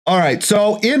All right,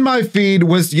 so in my feed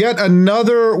was yet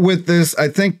another with this, I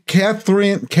think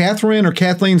Kathleen or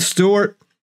Kathleen Stewart.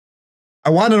 I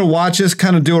wanted to watch this,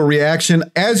 kind of do a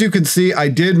reaction. As you can see, I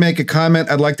did make a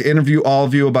comment. I'd like to interview all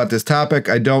of you about this topic.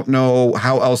 I don't know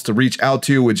how else to reach out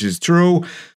to you, which is true.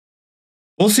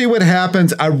 We'll see what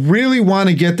happens. I really want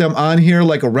to get them on here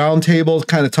like a round table,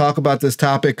 kind of talk about this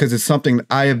topic because it's something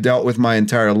I have dealt with my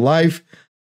entire life.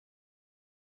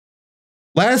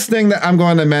 Last thing that I'm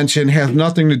going to mention has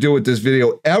nothing to do with this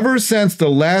video. Ever since the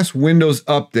last Windows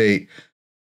update,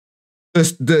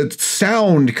 the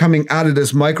sound coming out of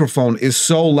this microphone is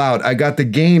so loud. I got the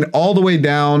gain all the way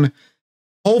down.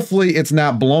 Hopefully it's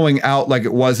not blowing out like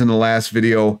it was in the last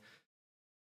video.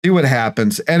 See what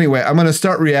happens. Anyway, I'm going to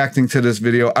start reacting to this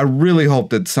video. I really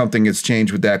hope that something gets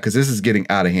changed with that because this is getting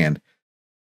out of hand.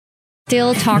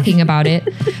 Still talking about it,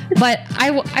 but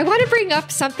I want to bring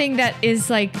up something that is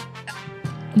like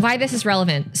why this is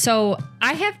relevant. So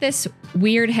I have this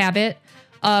weird habit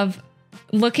of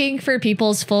looking for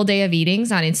people's full day of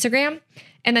eatings on Instagram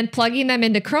and then plugging them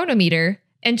into Chronometer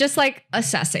and just like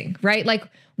assessing, right? Like,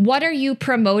 what are you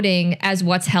promoting as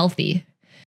what's healthy?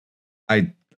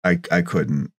 I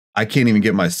couldn't. I can't even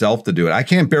get myself to do it. I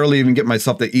can't barely even get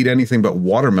myself to eat anything but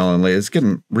watermelon lately. It's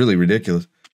getting really ridiculous.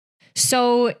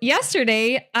 So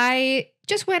yesterday, I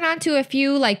just went on to a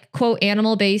few like quote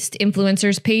animal-based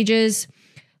influencers pages,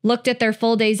 looked at their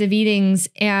full days of eatings,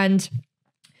 and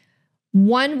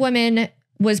one woman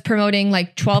was promoting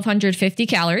like 1,250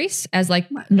 calories as like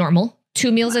normal,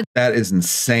 2 meals a day. That is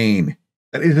insane.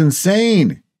 That is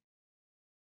insane.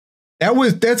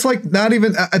 That's like not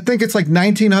even, I think it's like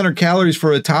 1,900 calories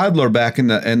for a toddler back in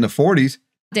the 40s.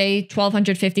 Day,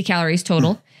 1,250 calories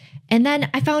total. And then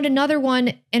I found another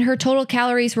one and her total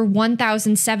calories were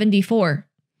 1,074.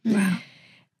 Wow.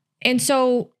 And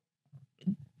so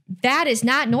that is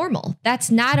not normal.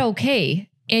 That's not okay.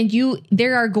 And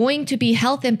there are going to be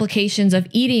health implications of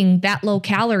eating that low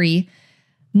calorie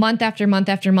month after month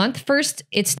after month. First,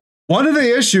 it's one of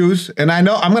the issues, and I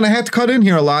know I'm going to have to cut in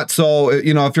here a lot. So,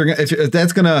 you know, if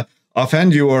that's going to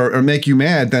offend you or make you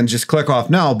mad, then just click off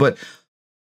now. But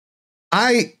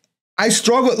I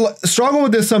struggle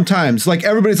with this sometimes. Like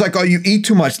everybody's like, oh, you eat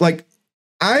too much. Like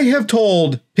I have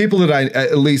told people that I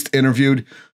at least interviewed,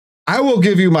 I will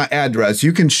give you my address.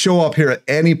 You can show up here at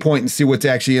any point and see what's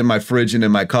actually in my fridge and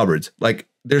in my cupboards. Like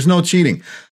there's no cheating.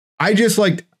 I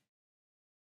don't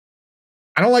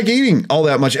like eating all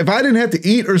that much. If I didn't have to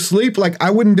eat or sleep, like I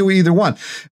wouldn't do either one.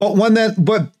 But when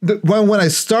I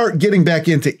start getting back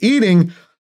into eating,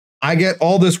 I get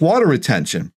all this water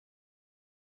retention.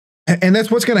 And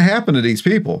that's what's going to happen to these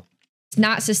people. It's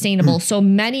not sustainable. So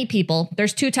many people,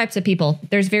 there's two types of people.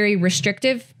 There's very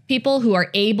restrictive people who are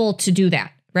able to do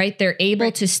that, right? They're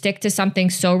able to stick to something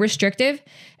so restrictive.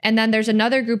 And then there's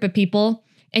another group of people,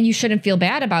 and you shouldn't feel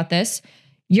bad about this.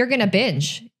 You're going to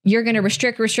binge. You're going to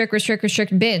restrict,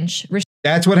 binge.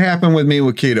 That's what happened with me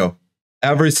with keto.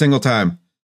 Every single time.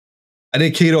 I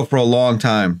did keto for a long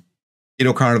time.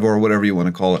 Keto carnivore, whatever you want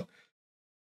to call it.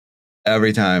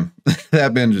 Every time.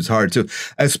 That binge is hard too.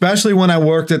 Especially when I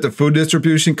worked at the food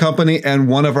distribution company and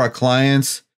one of our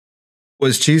clients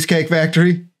was Cheesecake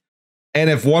Factory. And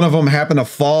if one of them happened to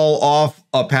fall off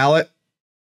a pallet,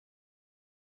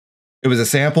 it was a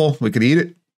sample, we could eat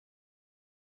it.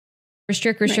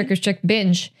 Restrict,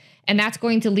 binge. And that's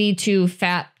going to lead to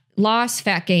fat loss,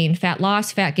 fat gain, fat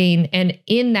loss, fat gain. And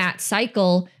in that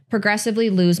cycle, progressively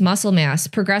lose muscle mass,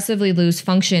 progressively lose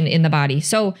function in the body.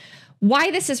 So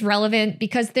why this is relevant,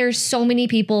 because there's so many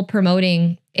people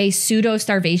promoting a pseudo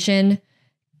starvation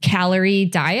calorie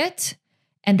diet,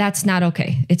 and that's not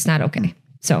okay. It's not okay.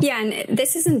 So yeah, and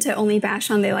this isn't to only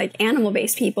bash on the like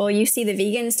animal-based people. You see the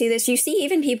vegans do this. You see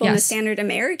even people in the standard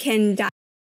American diet.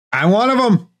 I'm one of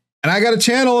them. And I got a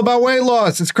channel about weight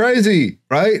loss. It's crazy,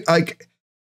 right? Like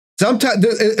sometimes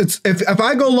if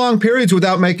I go long periods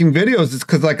without making videos, it's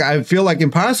because like I feel like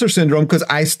imposter syndrome because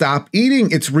I stop eating.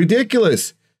 It's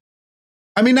ridiculous.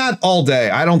 I mean, not all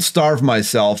day. I don't starve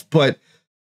myself, but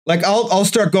like I'll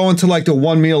start going to like the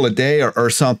 1 meal a day or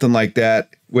something like that,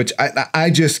 which I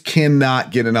just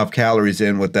cannot get enough calories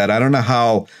in with that. I don't know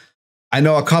how. I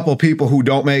know a couple people who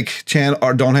don't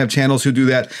have channels who do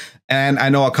that. And I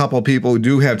know a couple of people who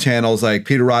do have channels like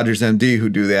Peter Rogers, MD, who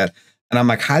do that. And I'm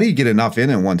like, how do you get enough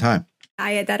in one time?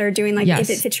 diet that are doing like, yes.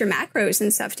 if it fits your macros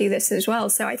and stuff, do this as well.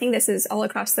 So I think this is all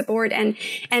across the board. And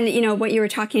you know, what you were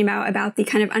talking about the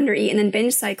kind of undereat and then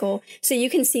binge cycle. So you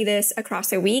can see this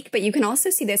across a week, but you can also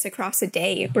see this across a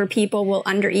day where people will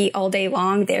undereat all day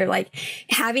long. They're like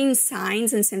having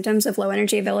signs and symptoms of low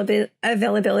energy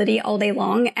availability all day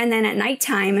long. And then at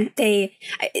nighttime,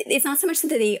 it's not so much that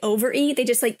they overeat, they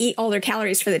just like eat all their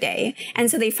calories for the day.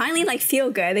 And so they finally like feel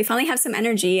good. They finally have some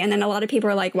energy. And then a lot of people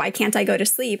are like, why can't I go to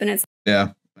sleep? And it's,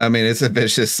 yeah. I mean, it's a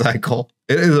vicious cycle.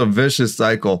 It is a vicious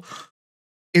cycle.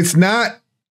 It's not,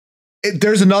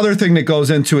 there's another thing that goes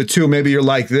into it too. Maybe you're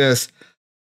like this.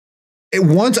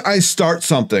 Once I start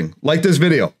something like this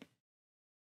video,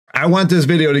 I want this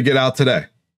video to get out today.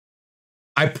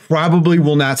 I probably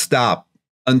will not stop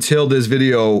until this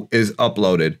video is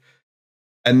uploaded,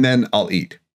 and then I'll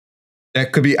eat.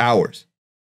 That could be hours.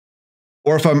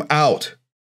 Or if I'm out,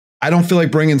 I don't feel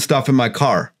like bringing stuff in my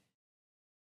car.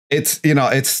 It's, you know,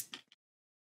 it's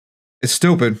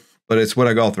stupid, but it's what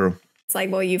I go through. it's like,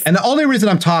 well, and the only reason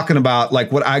I'm talking about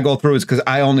like what I go through is because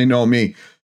I only know me.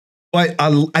 But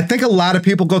I think a lot of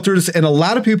people go through this, and a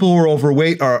lot of people who are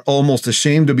overweight are almost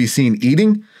ashamed to be seen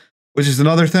eating, which is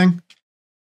another thing.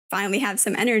 Finally have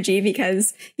some energy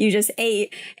because you just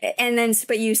ate, and then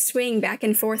but you swing back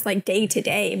and forth like day to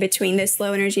day between this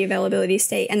low energy availability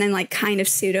state and then like kind of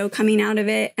pseudo coming out of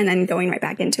it and then going right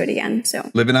back into it again. So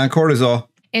living on cortisol.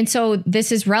 And so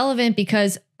this is relevant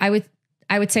because I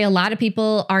would say a lot of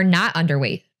people are not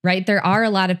underweight, right? There are a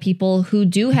lot of people who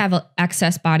do have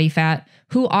excess body fat,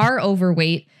 who are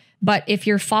overweight, but if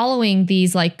you're following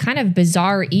these like kind of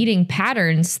bizarre eating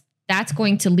patterns, that's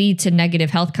going to lead to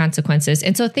negative health consequences.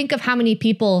 And so think of how many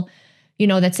people, you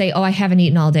know, that say, oh, I haven't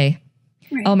eaten all day.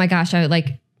 Right. Oh my gosh.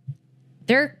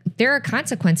 There are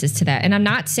consequences to that. And I'm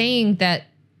not saying that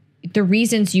the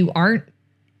reasons you aren't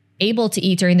able to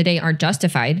eat during the day aren't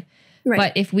justified. Right.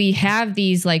 But if we have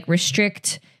these like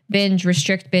restrict binge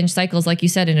cycles, like you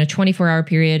said, in a 24-hour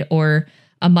period or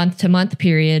a month-to-month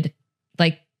period,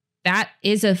 like that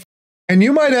is a... And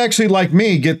you might actually, like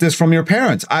me, get this from your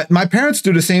parents. My parents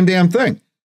do the same damn thing.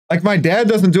 Like my dad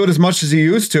doesn't do it as much as he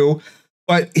used to,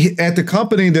 but at the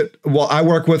company that, well, I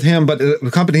work with him, but the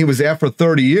company he was at for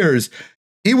 30 years,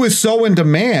 he was so in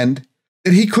demand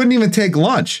that he couldn't even take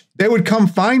lunch. They would come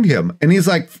find him and he's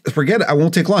like, forget it, I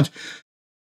won't take lunch.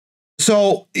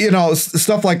 So, you know,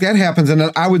 stuff like that happens. And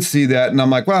then I would see that and I'm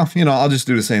like, well, you know, I'll just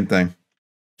do the same thing.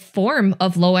 Form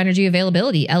of low energy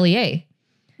availability, LEA.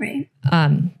 Right.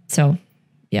 So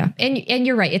yeah. And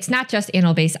you're right. It's not just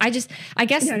animal based. I guess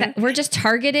that we're just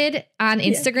targeted on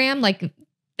Instagram, like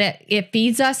that it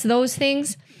feeds us those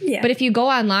things. Yeah. But if you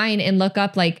go online and look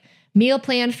up like meal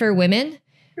plan for women,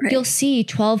 you'll see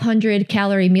 1,200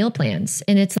 calorie meal plans.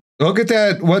 And it's look at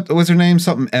that. What was her name?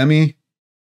 Something Emmy.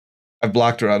 I've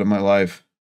blocked her out of my life.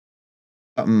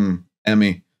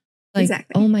 Emmy. Like,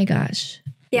 exactly. Oh my gosh.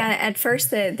 Yeah, at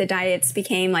first the diets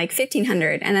became like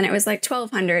 1,500 and then it was like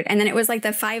 1,200 and then it was like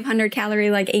the 500 calorie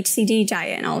like HCD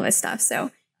diet and all of this stuff.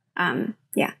 So,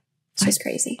 yeah, it's just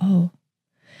crazy. Oh.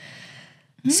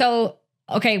 So,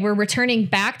 okay, we're returning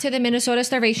back to the Minnesota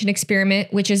starvation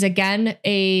experiment, which is again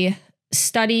a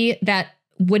study that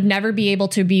would never be able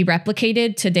to be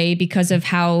replicated today because of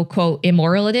how, quote,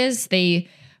 immoral it is. They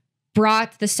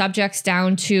brought the subjects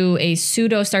down to a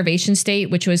pseudo starvation state,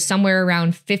 which was somewhere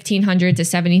around 1,500 to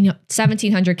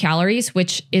 1,700 calories,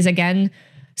 which is again,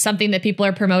 something that people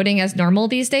are promoting as normal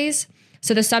these days.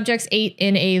 So the subjects ate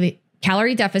in a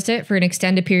calorie deficit for an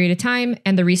extended period of time.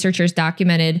 And the researchers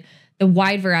documented the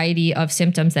wide variety of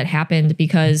symptoms that happened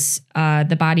because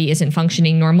the body isn't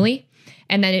functioning normally.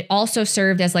 And then it also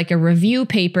served as like a review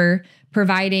paper,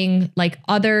 providing like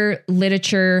other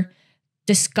literature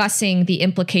discussing the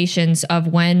implications of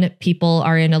when people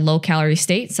are in a low calorie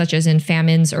state, such as in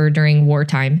famines or during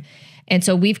wartime. And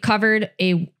so we've covered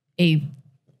a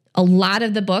lot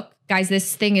of the book. Guys,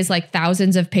 this thing is like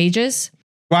thousands of pages.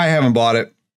 Well, I haven't bought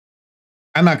it.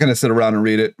 I'm not going to sit around and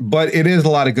read it, but it is a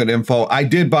lot of good info. I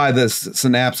did buy this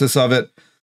synopsis of it,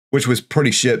 which was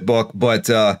pretty shit book, but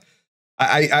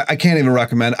I can't even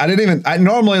recommend. I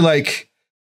normally like,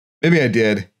 maybe I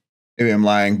did. Maybe I'm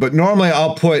lying, but normally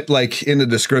I'll put like in the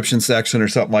description section or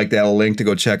something like that, a link to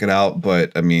go check it out.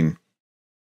 But I mean,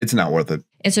 it's not worth it.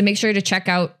 And so make sure to check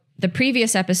out the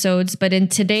previous episodes. But in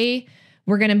today,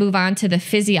 we're going to move on to the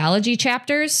physiology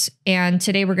chapters. And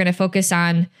today we're going to focus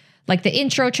on like the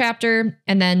intro chapter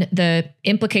and then the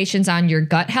implications on your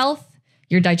gut health,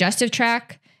 your digestive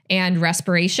tract, and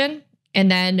respiration. And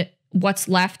then what's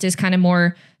left is kind of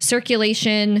more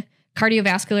circulation,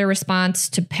 cardiovascular response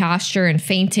to posture and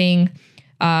fainting,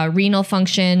 renal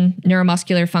function,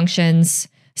 neuromuscular functions,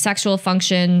 sexual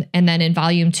function. And then in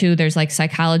volume 2, there's like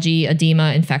psychology,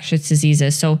 edema, infectious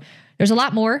diseases. So there's a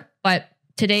lot more, but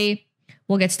today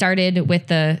we'll get started with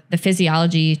the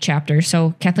physiology chapter.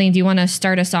 So Kathleen, do you want to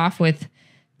start us off with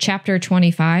chapter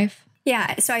 25?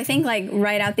 Yeah. So I think like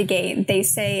right out the gate, they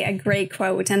say a great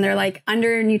quote and they're like,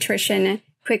 undernutrition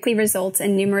quickly results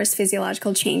in numerous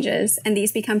physiological changes, and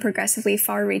these become progressively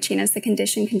far-reaching as the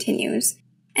condition continues.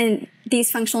 And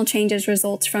these functional changes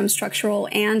result from structural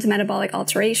and metabolic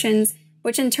alterations,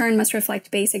 which in turn must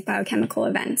reflect basic biochemical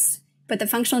events. But the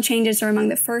functional changes are among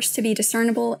the first to be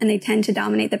discernible, and they tend to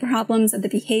dominate the problems of the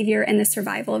behavior and the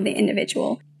survival of the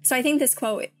individual. So I think this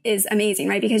quote is amazing,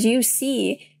 right? Because you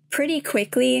see pretty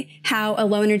quickly how a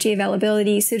low energy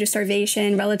availability,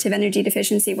 pseudostarvation, relative energy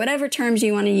deficiency, whatever terms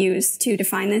you want to use to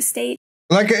define this state.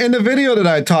 Like in the video that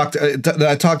I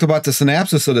talked about the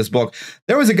synopsis of this book,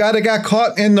 there was a guy that got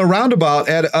caught in the roundabout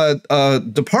at a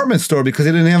department store because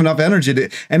he didn't have enough energy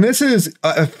and this is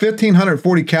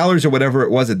 1,540 calories or whatever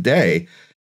it was a day.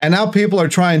 And now people are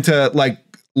trying to like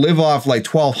live off like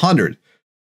 1,200.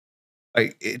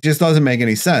 Like it just doesn't make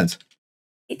any sense.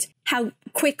 How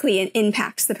quickly it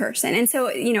impacts the person. And so,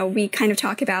 you know, we kind of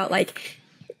talk about like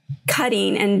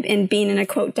cutting and being in a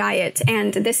quote diet.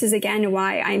 And this is again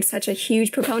why I'm such a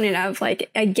huge proponent of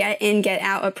like a get in, get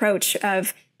out approach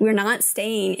of we're not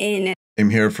staying in. I'm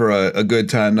here for a good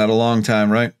time, not a long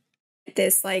time, right?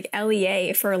 This like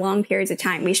LEA for long periods of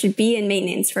time. We should be in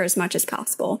maintenance for as much as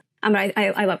possible. But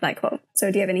I love that quote. So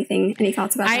do you have any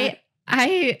thoughts about that?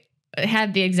 I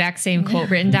had the exact same quote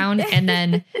written down and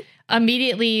then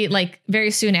immediately, like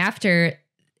very soon after,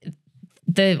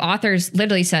 the authors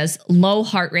literally says low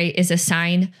heart rate is a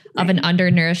sign of an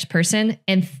undernourished person,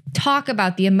 and talk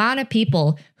about the amount of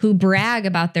people who brag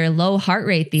about their low heart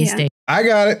rate these days. I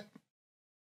got it.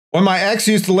 When my ex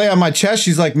used to lay on my chest,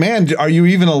 she's like, man, are you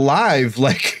even alive?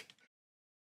 Like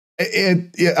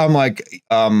I'm like,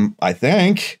 I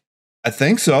think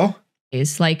so.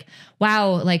 It's like,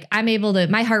 wow, like I'm able to,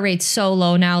 my heart rate's so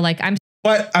low now. Like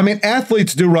but I mean,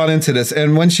 athletes do run into this.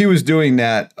 And when she was doing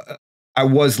that, I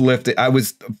was lifting. I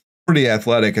was pretty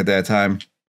athletic at that time.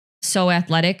 So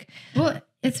athletic. Well,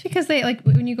 it's because they like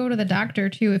when you go to the doctor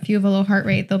too, if you have a low heart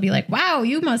rate, they'll be like, wow,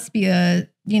 you must be a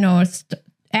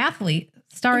athlete,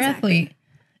 star athlete.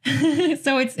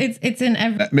 So it's in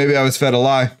every. Maybe I was fed a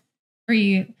lie.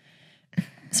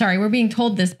 Sorry, we're being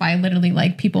told this by literally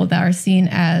like people that are seen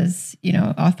as,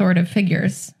 authoritative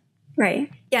figures.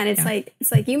 Right. Yeah. And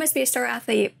it's like you must be a star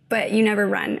athlete, but you never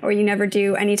run or you never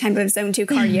do any type of zone 2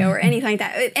 cardio or anything like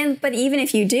that. But even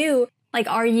if you do, like,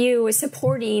 are you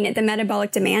supporting the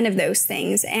metabolic demand of those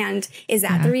things? And is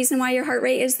that the reason why your heart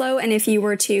rate is low? And if you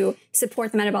were to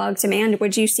support the metabolic demand,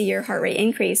 would you see your heart rate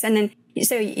increase? And then,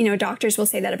 so, doctors will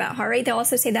say that about heart rate. They'll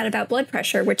also say that about blood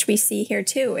pressure, which we see here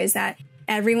too, is that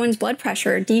everyone's blood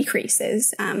pressure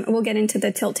decreases. We'll get into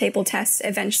the tilt table test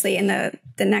eventually in the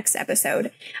next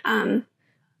episode.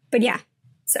 But yeah,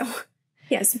 so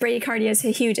yes, bradycardia is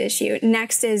a huge issue.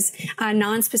 Next is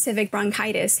non-specific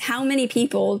bronchitis. How many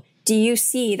people do you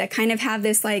see that kind of have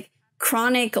this like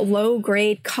chronic low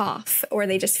grade cough, or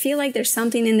they just feel like there's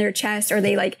something in their chest, or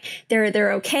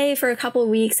they're okay for a couple of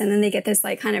weeks and then they get this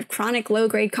like kind of chronic low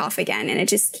grade cough again, and it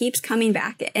just keeps coming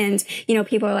back. And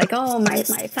people are like, oh, my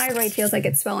thyroid feels like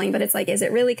it's swelling, but it's like, is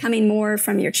it really coming more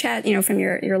from your chest, from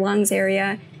your lungs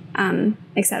area,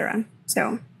 etc.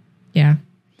 So yeah.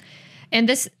 And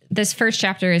this first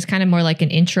chapter is kind of more like an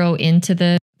intro into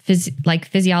the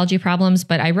physiology problems,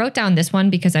 but I wrote down this one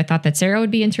because I thought that Sarah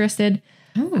would be interested.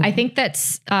 Ooh. I think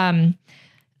that's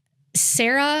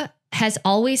Sarah has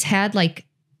always had like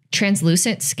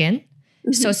translucent skin.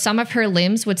 Mm-hmm. So some of her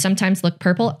limbs would sometimes look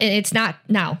purple. And it's not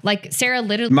now. Like Sarah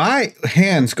literally. My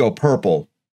hands go purple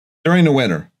during the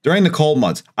winter, during the cold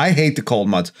months. I hate the cold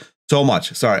months so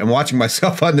much. Sorry, I'm watching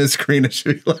myself on this screen. I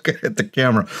should be looking at the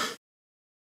camera.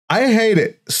 I hate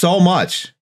it so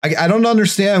much. I don't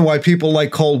understand why people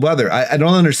like cold weather. I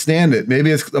don't understand it. Maybe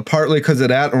it's partly because of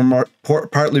that, or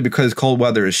partly because cold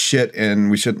weather is shit and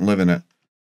we shouldn't live in it.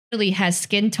 Really has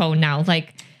skin tone now.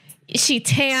 Like she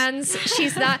tans.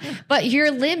 She's not. But your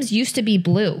limbs used to be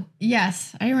blue.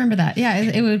 Yes, I remember that. Yeah,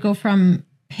 it would go from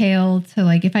pale to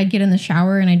like if I'd get in the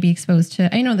shower and I'd be exposed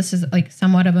to. I know this is like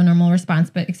somewhat of a normal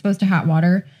response, but exposed to hot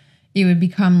water, it would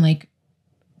become like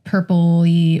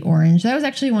purpley orange. That was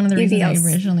actually one of the reasons I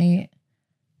originally.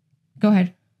 Go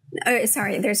ahead. Oh,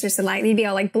 sorry. There's just a light. You'd be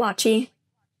all like blotchy.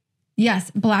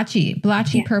 Yes, blotchy,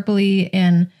 purpley,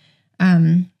 and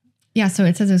so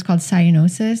it says it's called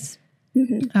cyanosis.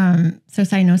 Mm-hmm. So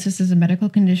cyanosis is a medical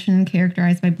condition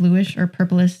characterized by bluish or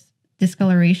purplish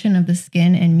discoloration of the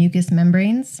skin and mucous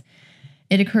membranes.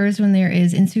 It occurs when there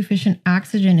is insufficient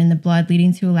oxygen in the blood,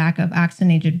 leading to a lack of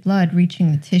oxygenated blood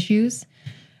reaching the tissues.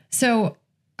 So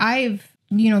I've,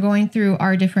 going through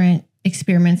our different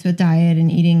experiments with diet and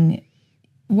eating,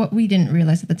 what we didn't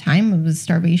realize at the time was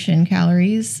starvation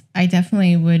calories. I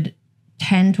definitely would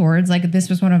tend towards, like, this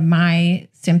was one of my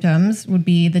symptoms, would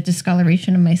be the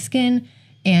discoloration of my skin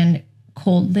and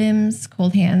cold limbs,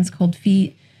 cold hands, cold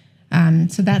feet.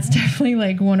 So that's definitely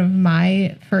like one of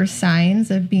my first signs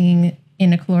of being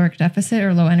in a caloric deficit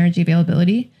or low energy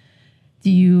availability. Are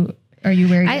you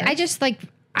aware?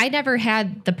 I never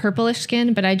had the purplish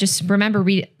skin, but I just remember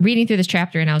reading through this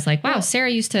chapter and I was like, wow, Sarah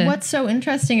used to. What's so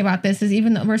interesting about this is,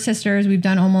 even though we're sisters, we've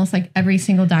done almost like every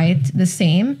single diet the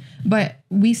same, but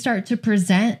we start to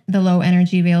present the low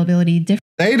energy availability different.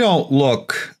 They don't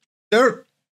look, their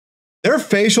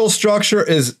facial structure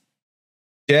is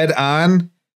dead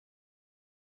on,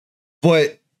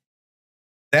 but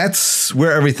that's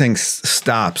where everything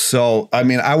stops. So, I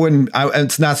mean,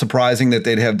 it's not surprising that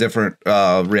they'd have different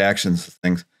reactions to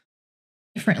things.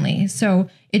 Differently. So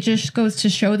it just goes to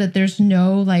show that there's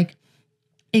no like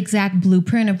exact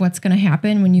blueprint of what's going to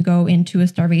happen when you go into a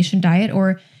starvation diet.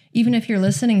 Or even if you're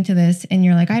listening to this and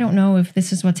you're like, I don't know if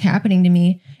this is what's happening to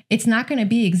me, it's not going to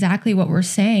be exactly what we're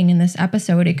saying in this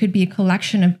episode. It could be a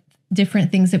collection of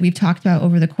different things that we've talked about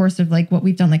over the course of like what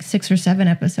we've done, like 6 or 7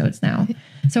 episodes now.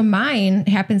 So mine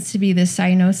happens to be this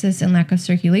cyanosis and lack of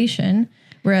circulation,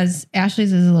 whereas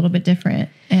Ashley's is a little bit different.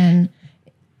 And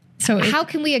so how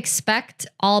can we expect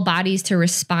all bodies to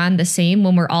respond the same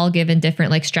when we're all given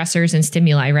different like stressors and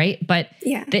stimuli, right? But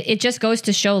yeah, it just goes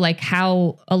to show like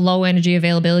how a low energy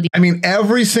availability. I mean,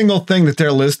 every single thing that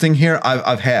they're listing here,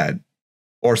 I've had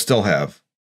or still have.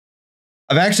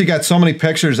 I've actually got so many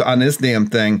pictures on this damn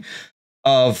thing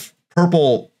of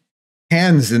purple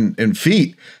hands and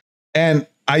feet. And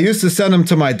I used to send them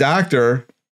to my doctor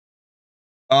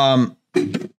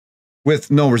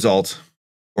with no results, of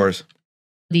course.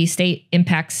 The state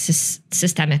impacts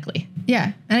systemically.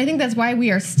 Yeah. And I think that's why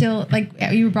we are still, like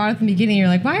you brought up in the beginning, you're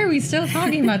like, why are we still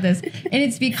talking about this? And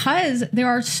it's because there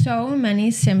are so many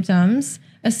symptoms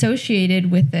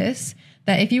associated with this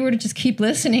that if you were to just keep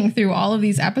listening through all of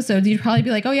these episodes, you'd probably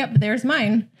be like, oh, yeah, but there's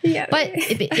mine. Yeah. But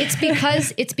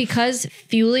it's because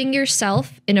fueling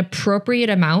yourself an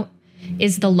appropriate amount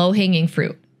is the low hanging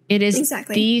fruit. It is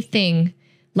the thing.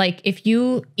 Like if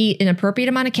you eat an appropriate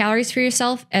amount of calories for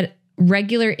yourself at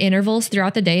regular intervals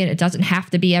throughout the day, and it doesn't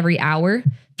have to be every hour,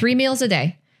 3 meals a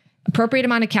day, appropriate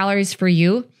amount of calories for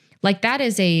you, like that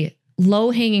is a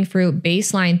low hanging fruit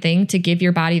baseline thing to give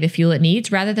your body the fuel it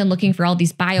needs rather than looking for all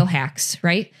these biohacks,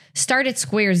 right? Start at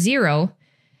square zero,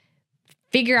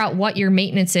 figure out what your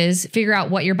maintenance is, figure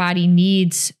out what your body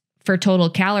needs for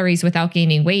total calories without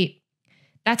gaining weight.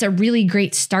 That's a really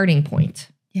great starting point.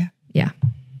 Yeah. Yeah.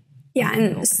 Yeah,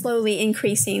 and slowly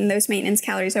increasing those maintenance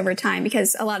calories over time,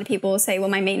 because a lot of people will say, well,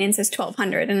 my maintenance is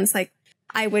 1,200. And it's like,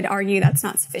 I would argue that's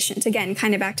not sufficient. Again,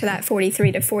 kind of back to that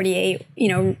 43 to 48,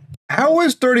 How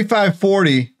was 35,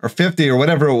 40 or 50 or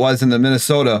whatever it was in the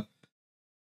Minnesota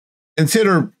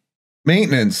consider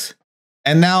maintenance?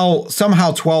 And now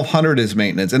somehow 1,200 is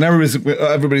maintenance, and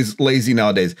everybody's lazy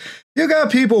nowadays. You got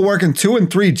people working 2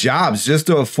 and 3 jobs just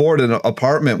to afford an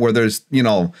apartment where there's,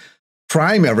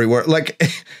 crime everywhere. Like,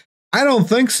 I don't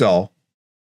think so.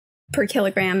 Per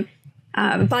kilogram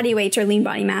body weight or lean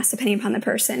body mass, depending upon the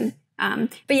person. But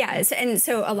yeah, and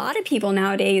so a lot of people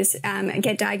nowadays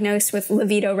get diagnosed with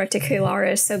livedo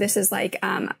reticularis. So this is like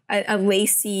a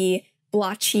lacy,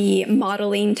 blotchy,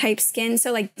 mottling type skin.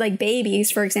 So like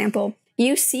babies, for example,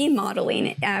 you see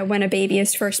mottling when a baby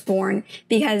is first born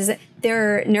because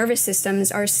their nervous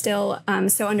systems are still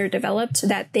so underdeveloped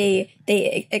that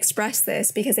they express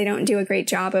this because they don't do a great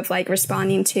job of like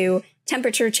responding to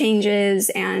temperature changes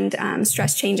and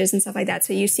stress changes and stuff like that.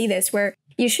 So you see this where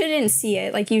you shouldn't see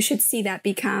it. Like you should see that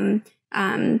become,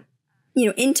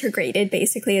 integrated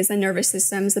basically as the nervous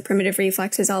systems, the primitive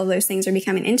reflexes, all of those things are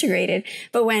becoming integrated.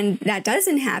 But when that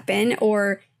doesn't happen,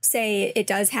 or say it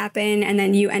does happen and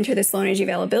then you enter this low energy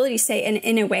availability state, and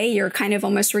in a way you're kind of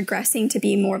almost regressing to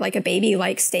be more like a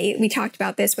baby-like state. We talked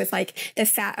about this with like the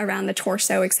fat around the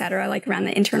torso, et cetera, like around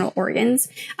the internal organs.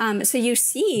 So you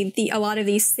see a lot of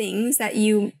these things that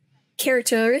you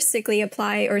characteristically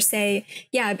apply or say,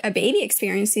 yeah, a baby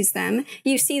experiences them,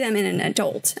 you see them in an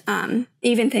adult,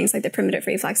 even things like the primitive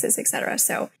reflexes, et cetera.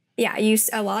 So yeah,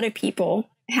 a lot of people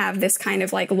have this kind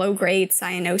of like low grade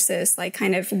cyanosis, like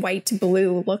kind of white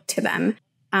blue look to them.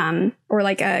 Or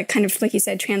like a kind of, like you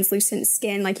said, translucent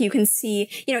skin. Like you can see,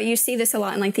 you see this a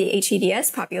lot in like the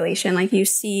HEDS population. Like you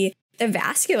see the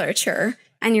vasculature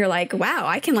and you're like, wow,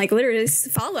 I can like literally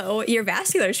follow your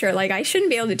vasculature. Like I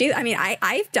shouldn't be able to do that. I mean,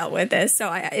 I've dealt with this,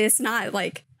 so it's not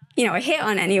like, you know, a hit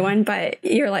on anyone, but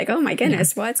you're like, oh my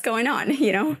goodness, what's going on?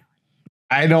 You know?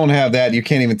 I don't have that. You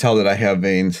can't even tell that I have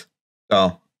veins.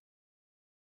 So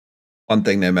one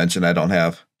thing they mentioned I don't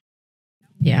have.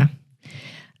 Yeah.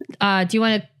 Do you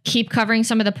want to keep covering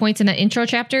some of the points in the intro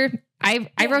chapter? I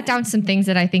wrote down some things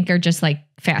that I think are just like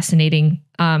fascinating.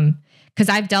 Because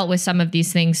I've dealt with some of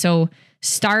these things. So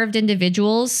starved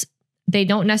individuals, they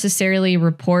don't necessarily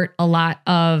report a lot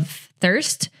of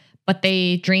thirst, but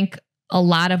they drink a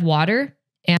lot of water.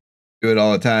 And do it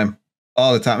all the time.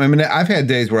 All the time. I mean, I've had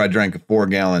days where I drank 4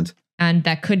 gallons. And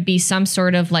that could be some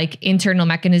sort of like internal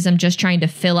mechanism just trying to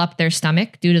fill up their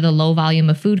stomach due to the low volume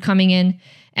of food coming in.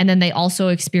 And then they also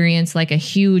experience like a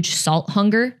huge salt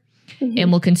hunger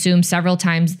and will consume several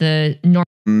times the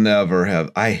Never have.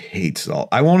 I hate salt.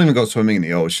 I won't even go swimming in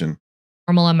the ocean.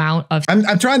 Normal amount of.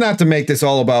 I'm trying not to make this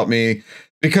all about me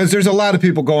because there's a lot of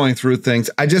people going through things.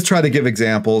 I just try to give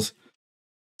examples.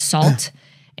 Salt.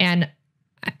 And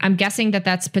I'm guessing that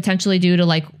that's potentially due to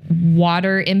like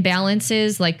water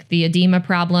imbalances, like the edema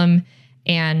problem,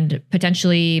 and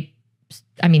potentially,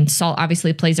 I mean, salt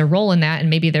obviously plays a role in that. And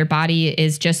maybe their body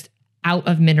is just out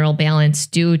of mineral balance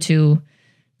due to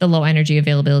the low energy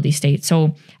availability state.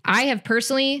 So I have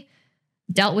personally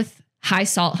dealt with high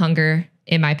salt hunger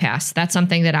in my past. That's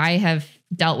something that I have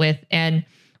dealt with. And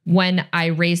when I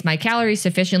raised my calories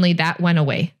sufficiently, that went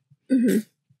away.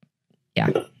 Yeah.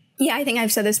 Yeah, I think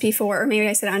I've said this before, or maybe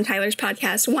I said it on Tyler's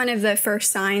podcast. One of the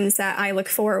first signs that I look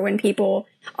for when people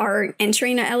are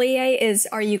entering a LEA is,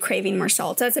 are you craving more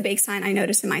salt? That's a big sign I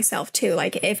notice in myself too.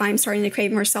 Like if I'm starting to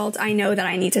crave more salt, I know that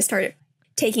I need to start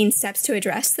taking steps to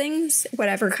address things,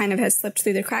 whatever kind of has slipped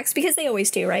through the cracks, because they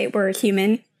always do, right? We're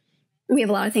human. We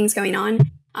have a lot of things going on.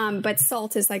 But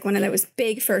salt is like one of those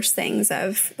big first things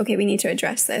of, okay, we need to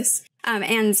address this.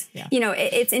 You know,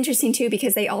 it's interesting too,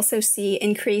 because they also see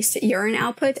increased urine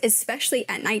output, especially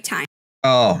at nighttime.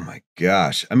 Oh my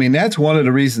gosh. I mean, that's one of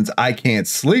the reasons I can't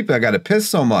sleep. I got to piss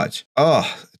so much.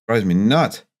 Oh, it drives me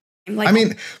nuts. Like, I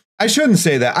mean, I shouldn't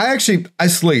say that. I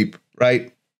sleep,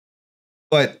 right?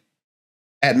 But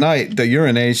at night, the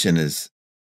urination is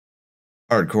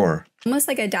hardcore. Almost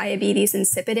like a diabetes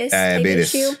insipidus type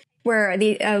issue, where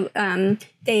they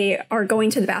are going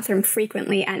to the bathroom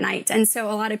frequently at night. And so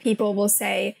a lot of people will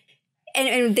say,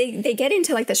 and they get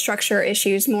into like the structure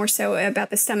issues more so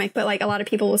about the stomach, but like a lot of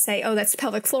people will say, oh, that's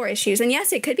pelvic floor issues. And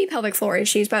yes, it could be pelvic floor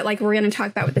issues, but like we're going to talk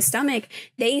about with the stomach,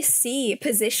 they see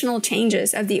positional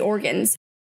changes of the organs.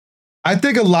 I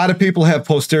think a lot of people have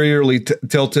posteriorly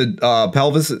tilted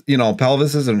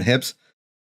pelvises and hips.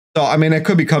 So, I mean, it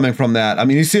could be coming from that. I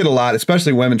mean, you see it a lot,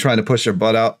 especially women trying to push their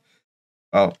butt out.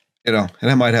 Oh, you know, and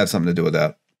it might have something to do with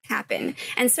that. Happen.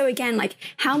 And so again, like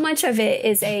how much of it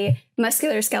is a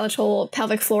musculoskeletal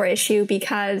pelvic floor issue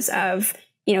because of,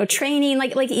 you know, training,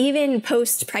 like even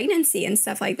post pregnancy and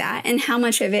stuff like that. And how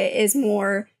much of it is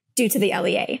more due to the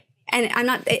LEA. And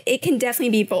it can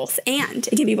definitely be both and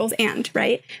it can be both and,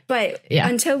 right? But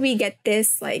until we get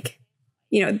this, like,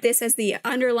 you know, this as the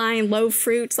underlying low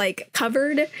fruit, like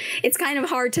covered, it's kind of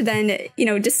hard to then, you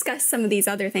know, discuss some of these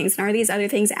other things. And are these other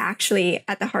things actually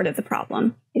at the heart of the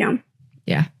problem, you know?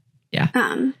 Yeah.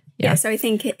 So I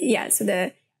think, so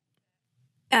the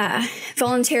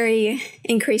voluntary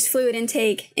increased fluid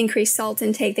intake, increased salt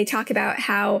intake, they talk about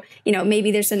how, you know,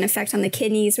 maybe there's an effect on the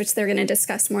kidneys, which they're going to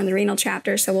discuss more in the renal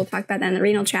chapter. So we'll talk about that in the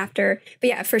renal chapter. But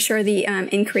yeah, for sure, the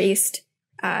increased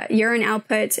urine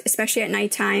output, especially at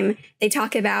nighttime. They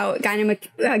talk about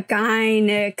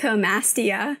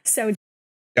gynecomastia. So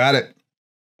got it.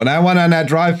 When I went on that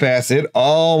dry fast, it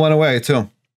all went away too.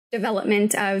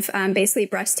 Development of basically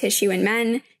breast tissue in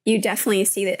men. You definitely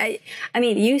see that. I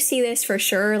mean, you see this for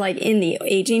sure, like in the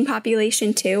aging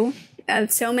population too.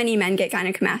 So many men get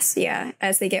gynecomastia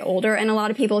as they get older. And a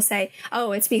lot of people say,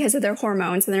 oh, it's because of their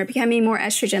hormones and they're becoming more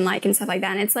estrogen-like and stuff like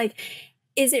that. And it's like,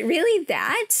 is it really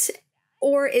that?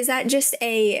 Or is that just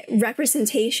a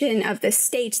representation of the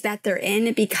state that they're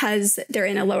in because they're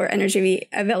in a lower energy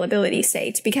availability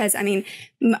state? Because, I mean,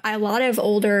 a lot of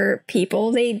older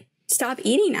people, they stop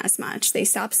eating as much. They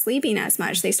stop sleeping as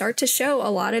much. They start to show a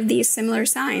lot of these similar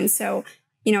signs. So,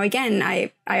 you know, again,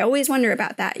 I always wonder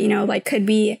about that, you know, like, could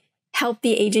we help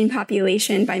the aging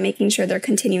population by making sure they're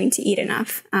continuing to eat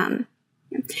enough? And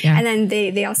then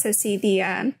they also see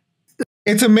the...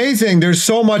 It's amazing. There's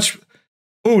so much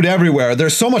food everywhere.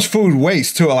 There's so much food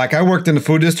waste too. Like I worked in the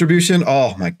food distribution.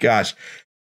 Oh my gosh.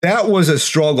 That was a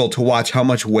struggle to watch how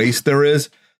much waste there is,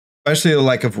 especially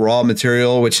like of raw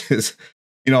material, which is,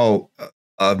 you know,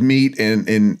 meat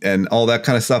and all that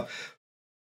kind of stuff.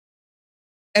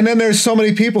 And then there's so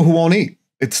many people who won't eat.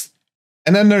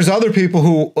 And then there's other people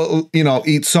who,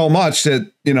 eat so much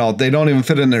that, they don't even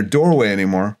fit in their doorway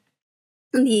anymore.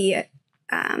 The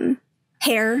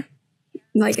hair,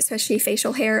 like especially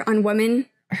facial hair on women.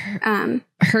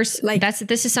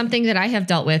 This is something that I have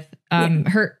dealt with.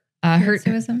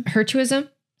 Hirsuism?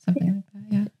 Something like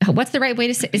that, yeah. What's the right way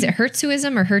to say? Is it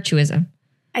hirsuism or hirsuism?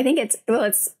 I think it's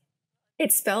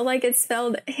spelled like it's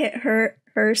spelled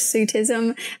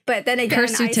hirsutism, but then again,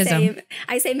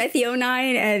 I say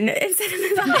methionine and instead of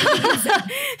methionine.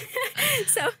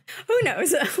 So who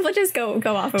knows? We'll just go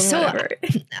off of whatever.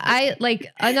 I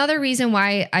like another reason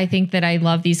why I think that I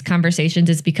love these conversations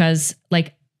is because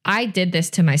like I did this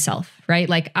to myself, right?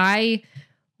 Like I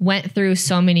went through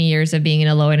so many years of being in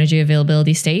a low energy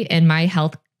availability state and my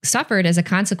health suffered as a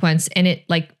consequence. And it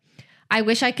like, I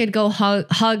wish I could go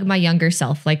hug my younger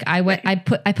self. Like I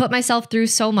put myself through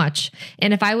so much.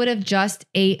 And if I would have just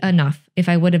ate enough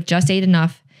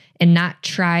and not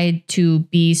tried to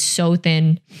be so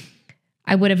thin,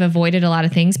 I would have avoided a lot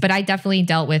of things. But I definitely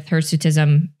dealt with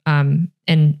hirsutism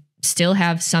and still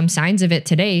have some signs of it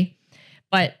today.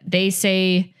 But they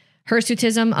say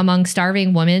hirsutism among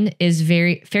starving women is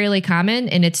fairly common,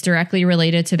 and it's directly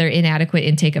related to their inadequate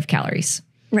intake of calories.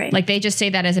 Right. Like they just say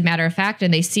that as a matter of fact,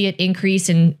 and they see it increase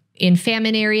in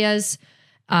famine areas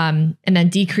and then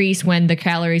decrease when the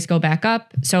calories go back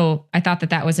up. So I thought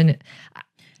that was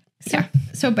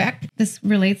So this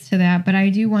relates to that, but I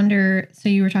do wonder, so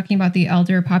you were talking about the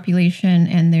elder population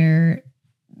and the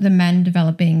men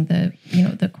developing the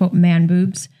quote man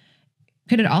boobs.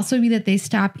 Could it also be that they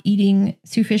stop eating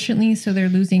sufficiently, so they're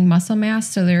losing muscle mass,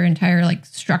 so their entire like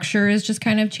structure is just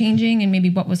kind of changing, and maybe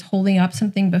what was holding up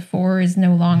something before is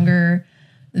no longer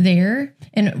there?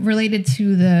 And related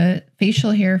to the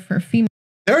facial hair for females,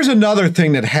 there's another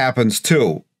thing that happens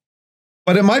too,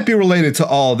 but it might be related to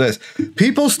all of this.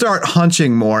 People start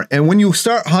hunching more, and when you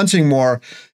start hunching more,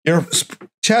 your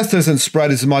chest doesn't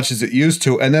spread as much as it used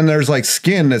to, and then there's like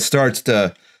skin that starts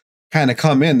to kind of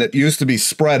come in that used to be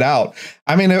spread out.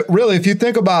 I mean, really, if you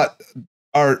think about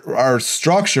our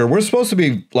structure, we're supposed to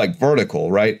be like vertical,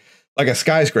 right? Like a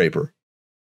skyscraper.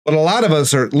 But a lot of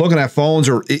us are looking at phones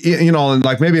or, and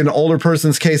like maybe an older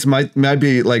person's case might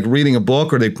be like reading a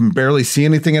book, or they can barely see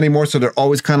anything anymore. So they're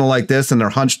always kind of like this and they're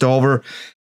hunched over.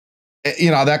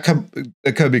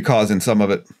 That could be causing some of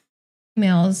it.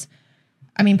 Females,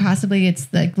 I mean, possibly it's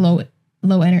like low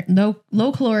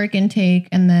caloric intake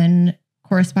and then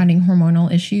corresponding hormonal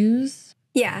issues.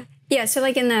 Yeah. So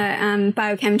like in the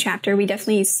biochem chapter, we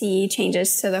definitely see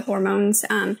changes to the hormones.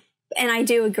 And I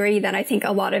do agree that I think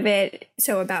a lot of it,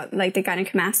 so about like the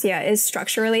gynecomastia, is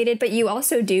structure related, but you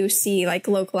also do see like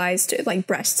localized like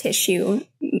breast tissue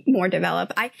more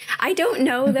develop. I don't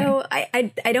know though.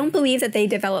 I don't believe that they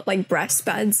develop like breast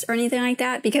buds or anything like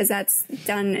that, because that's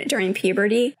done during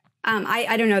puberty.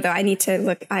 I don't know though. I need to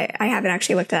look. I haven't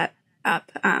actually looked that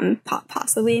up.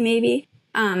 Possibly, maybe.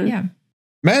 Yeah.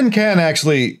 Men can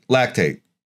actually lactate.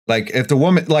 Like if the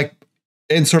woman, like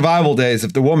in survival days,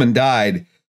 if the woman died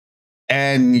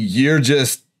and you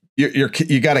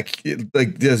got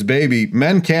like this baby,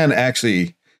 men can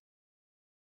actually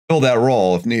fill that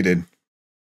role if needed.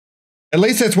 At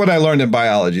least that's what I learned in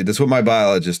biology. That's what my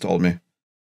biologist told me.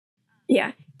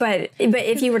 Yeah. But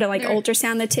if you were to like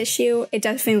ultrasound the tissue, it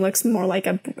definitely looks more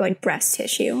like breast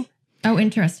tissue. Oh,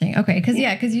 interesting. Okay.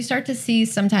 Because you start to see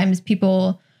sometimes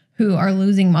people who are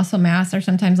losing muscle mass are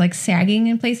sometimes like sagging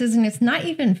in places, and it's not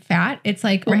even fat. It's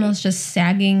like almost just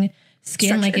sagging skin,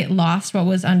 structure. Like it lost what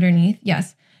was underneath.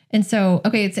 Yes. And so,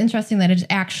 okay, it's interesting that it's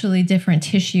actually different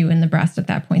tissue in the breast at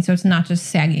that point. So it's not just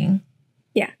sagging.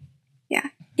 Yeah.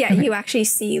 Okay. You actually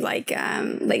see it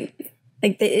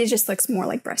just looks more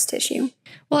like breast tissue.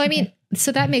 Well, I mean,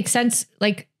 so that makes sense.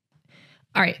 Like,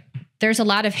 all right, there's a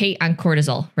lot of hate on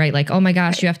cortisol, right? Like, oh my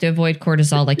gosh, you have to avoid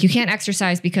cortisol. Like you can't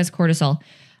exercise because cortisol.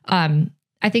 I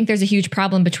think there's a huge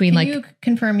problem between Can you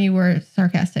confirm you were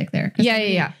sarcastic there?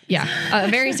 Yeah.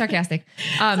 Very sarcastic.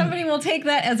 Somebody will take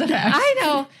that as a fact. I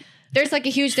know. There's like a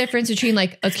huge difference between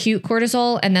like acute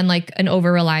cortisol and then like an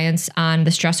over-reliance on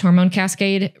the stress hormone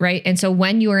cascade, right? And so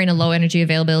when you are in a low energy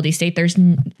availability state, there's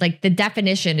like the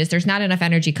definition is there's not enough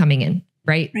energy coming in,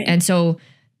 right? And so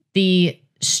the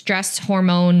stress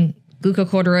hormone,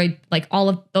 glucocorticoid, like all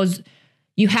of those,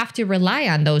 you have to rely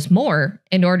on those more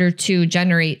in order to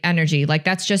generate energy. Like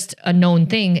that's just a known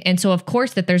thing. And so of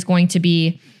course that there's going to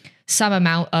be some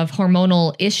amount of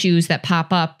hormonal issues that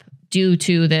pop up due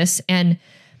to this. And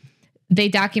they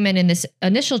document in this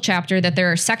initial chapter that there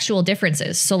are sexual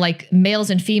differences. So like males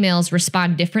and females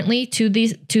respond differently to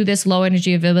this low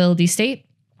energy availability state.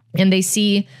 And they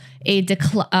see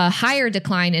a higher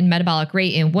decline in metabolic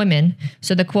rate in women.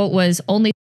 So the quote was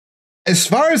only. As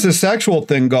far as the sexual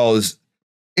thing goes,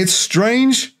 it's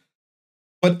strange,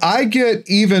 but I get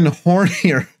even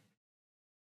hornier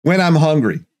when I'm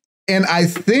hungry. And I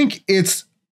think it's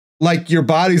like your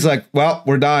body's like, well,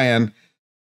 we're dying.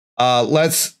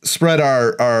 Let's spread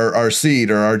our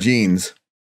seed or our genes.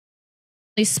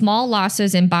 Small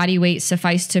losses in body weight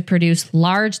suffice to produce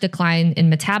large decline in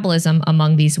metabolism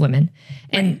among these women.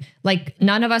 And like,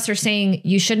 none of us are saying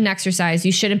you shouldn't exercise,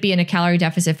 you shouldn't be in a calorie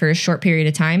deficit for a short period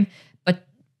of time,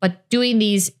 but doing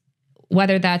these,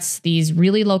 whether that's these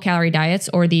really low calorie diets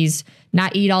or these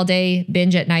not eat all day,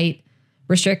 binge at night,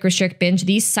 restrict, binge,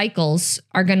 these cycles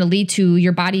are going to lead to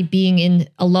your body being in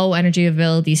a low energy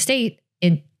availability state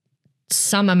in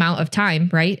some amount of time,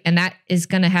 right? And that is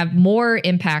going to have more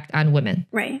impact on women.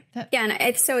 Right. Yeah.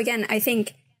 And so again, I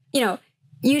think, you know,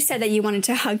 you said that you wanted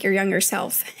to hug your younger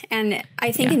self. And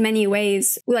I think in many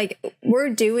ways, like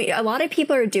a lot of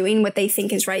people are doing what they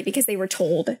think is right because they were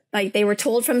told, like they were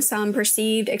told from some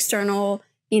perceived external,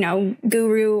 you know,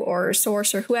 guru or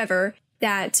source or whoever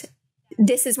that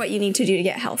this is what you need to do to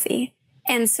get healthy.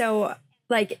 And so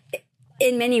like,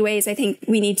 in many ways, I think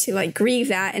we need to like grieve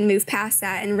that and move past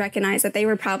that and recognize that they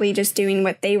were probably just doing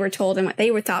what they were told and what they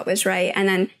were thought was right. And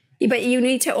then, but you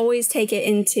need to always take it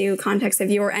into context of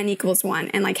your N equals 1.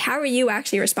 And like, how are you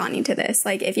actually responding to this?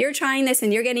 Like, if you're trying this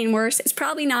and you're getting worse, it's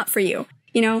probably not for you,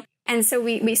 you know? And so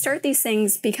we start these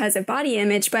things because of body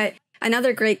image. But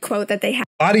another great quote that they have.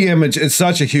 Body image is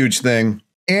such a huge thing.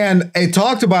 And I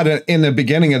talked about it in the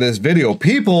beginning of this video.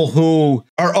 People who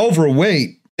are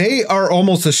overweight, they are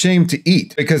almost ashamed to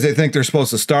eat because they think they're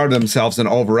supposed to starve themselves and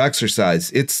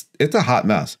overexercise. It's a hot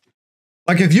mess.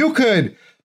 Like if you could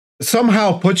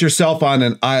somehow put yourself on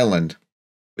an island,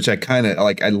 which I kind of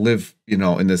like, I live, you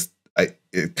know, in this, I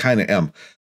kind of am.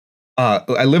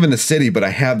 I live in the city, but I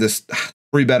have this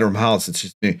 3-bedroom house. It's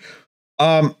just me.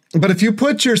 But if you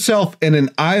put yourself in an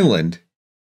island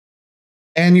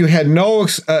and you had no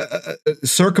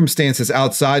circumstances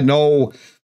outside, no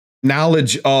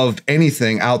knowledge of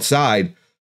anything outside,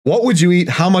 what would you eat?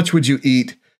 How much would you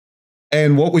eat?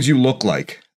 And what would you look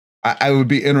like? I would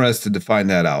be interested to find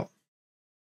that out.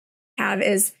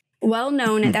 Is well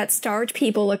known that starved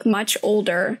people look much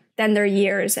older than their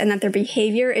years and that their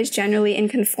behavior is generally in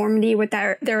conformity with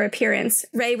their appearance.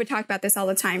 Ray would talk about this all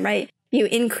the time, right? You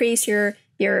increase your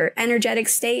energetic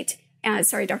state.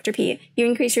 Sorry, Dr. P. You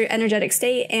increase your energetic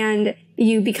state and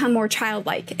you become more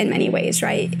childlike in many ways,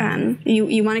 right?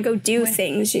 You want to go do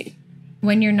things.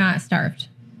 When you're not starved.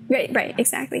 Right,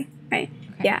 exactly. Right.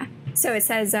 Okay. Yeah. So it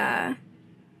says,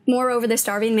 moreover, the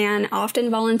starving man often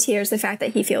volunteers the fact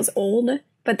that he feels old,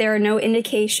 but there are no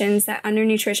indications that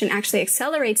undernutrition actually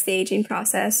accelerates the aging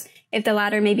process if the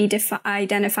latter may be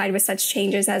identified with such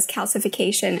changes as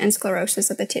calcification and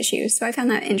sclerosis of the tissues. So I found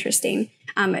that interesting.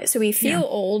 So we feel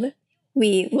old,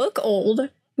 we look old,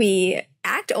 we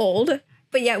act old,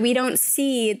 but yet we don't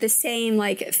see the same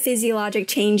like physiologic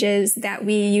changes that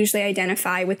we usually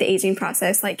identify with the aging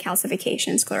process, like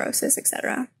calcification, sclerosis,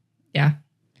 etc. Yeah.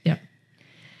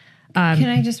 Can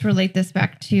I just relate this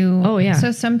back to? Oh yeah.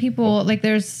 So some people like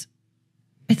it's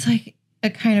like a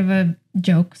kind of a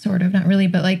joke, sort of, not really,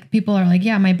 but like people are like,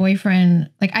 yeah, my boyfriend,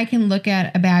 like I can look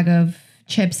at a bag of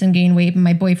chips and gain weight, but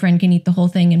my boyfriend can eat the whole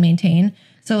thing and maintain.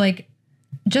 So like,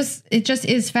 it just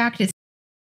is fact.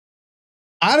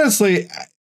 Honestly,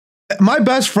 my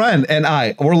best friend and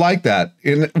I were like that.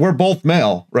 And we're both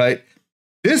male, right?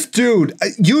 This dude,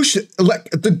 you should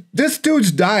like this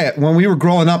dude's diet when we were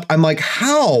growing up. I'm like,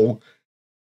 how?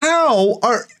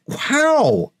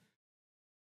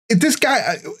 This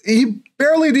guy, he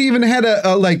barely even had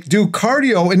a like do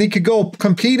cardio and he could go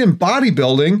compete in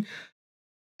bodybuilding.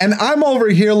 And I'm over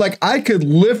here like I could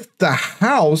lift the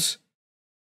house.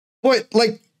 But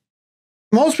like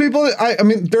most people, I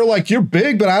mean, they're like, you're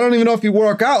big, but I don't even know if you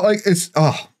work out. Like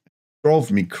drove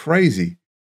me crazy.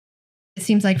 It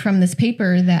seems like from this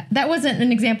paper that wasn't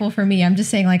an example for me. I'm just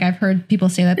saying, like, I've heard people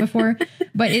say that before,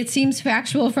 but it seems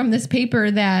factual from this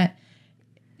paper that,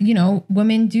 you know,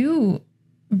 women do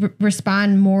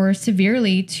respond more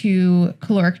severely to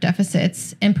caloric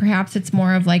deficits. And perhaps it's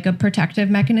more of like a protective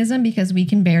mechanism because we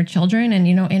can bear children and,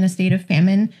 you know, in a state of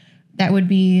famine, that would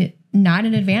be not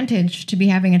an advantage to be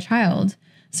having a child.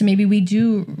 So maybe we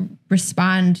do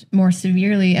respond more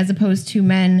severely as opposed to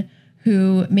men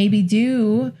who maybe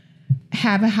do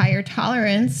have a higher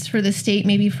tolerance for the state,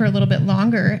 maybe for a little bit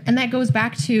longer. And that goes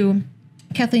back to,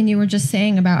 Kathleen, you were just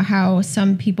saying about how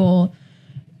some people,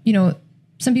 you know,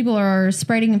 some people are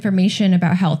spreading information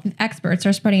about health. Experts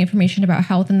are spreading information about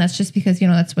health. And that's just because,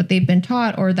 that's what they've been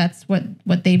taught, or that's what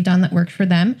they've done that worked for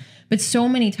them. But so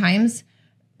many times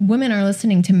women are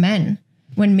listening to men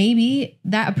when maybe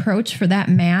that approach for that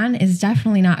man is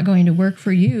definitely not going to work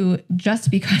for you just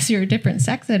because you're a different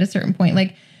sex at a certain point.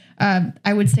 Like,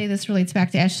 I would say this relates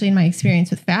back to Ashley and my experience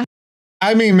with fasting.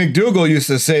 I mean, McDougall used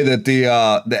to say that the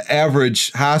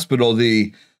average hospital,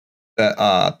 the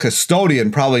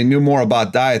custodian probably knew more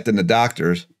about diet than the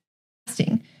doctors.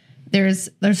 Fasting. There's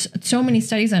so many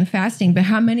studies on fasting, but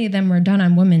how many of them were done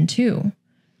on women too?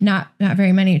 Not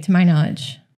very many to my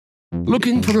knowledge.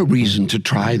 Looking for a reason to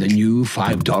try the new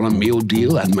 $5 meal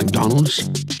deal at McDonald's?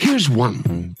 Here's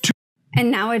one.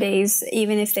 And nowadays,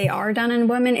 even if they are done on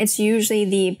women, it's usually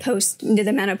the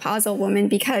menopausal woman,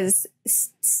 because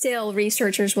still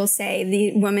researchers will say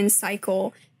the woman's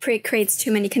cycle creates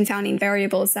too many confounding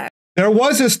variables. That there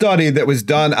was a study that was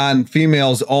done on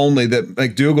females only that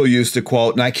McDougall used to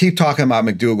quote, and I keep talking about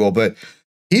McDougall, but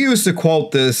he used to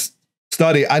quote this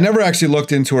study. I never actually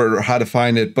looked into it or how to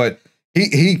find it, but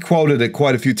he quoted it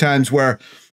quite a few times, where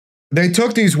they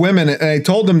took these women and they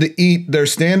told them to eat their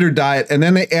standard diet, and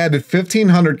then they added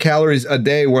 1,500 calories a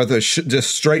day worth of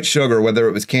just straight sugar, whether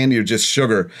it was candy or just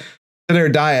sugar, to their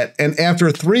diet. And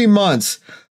after 3 months,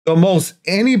 the most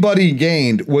anybody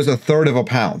gained was 1/3 of a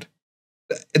pound.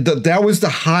 That was the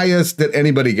highest that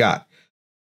anybody got.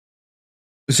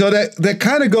 So that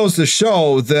kind of goes to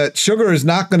show that sugar is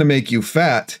not going to make you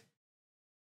fat.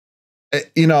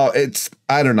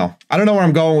 I don't know. I don't know where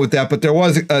I'm going with that, but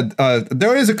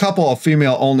there is a couple of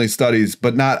female only studies,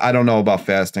 but I don't know about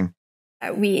fasting.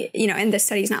 And the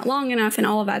study's not long enough and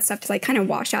all of that stuff to kind of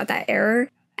wash out that error.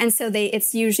 And so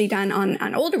it's usually done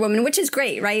on older women, which is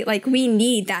great, right? Like, we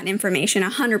need that information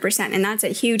 100%. And that's a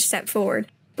huge step forward.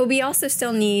 But we also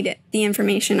still need the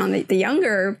information on the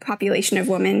younger population of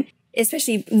women,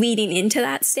 especially leading into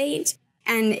that state.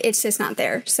 And it's just not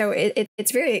there. So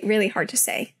it's very, really hard to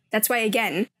say. That's why,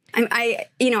 again, I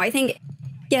think,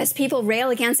 yes, people rail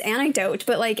against anecdote,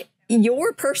 but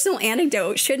your personal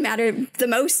anecdote should matter the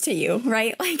most to you,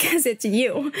 right? Because it's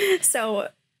you. So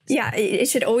yeah, it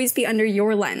should always be under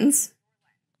your lens.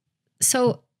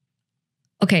 So,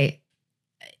 okay.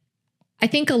 I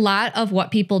think a lot of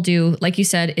what people do, like you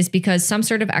said, is because some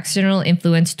sort of external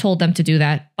influence told them to do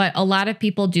that. But a lot of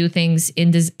people do things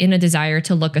in a desire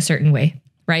to look a certain way.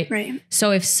 Right.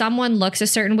 So if someone looks a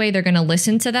certain way, they're going to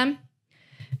listen to them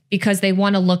because they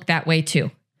want to look that way too.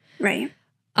 Right.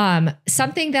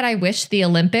 Something that I wish the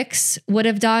Olympics would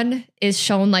have done is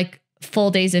shown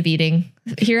full days of eating.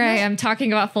 Here I am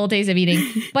talking about full days of eating,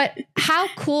 but how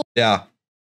cool. Yeah.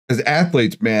 As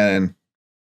athletes, man.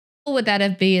 Would that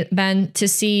have been to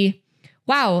see,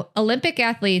 wow, Olympic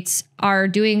athletes are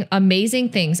doing amazing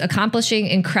things, accomplishing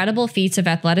incredible feats of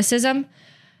athleticism.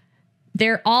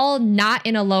 They're all not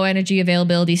in a low energy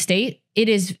availability state. It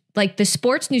is the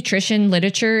sports nutrition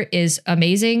literature is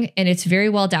amazing. And it's very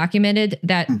well documented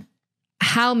that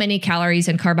how many calories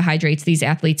and carbohydrates these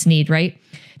athletes need, right?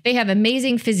 They have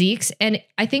amazing physiques. And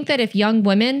I think that if young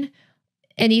women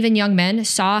and even young men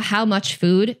saw how much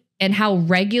food and how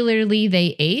regularly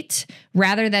they ate,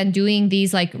 rather than doing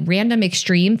these random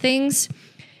extreme things,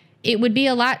 it would be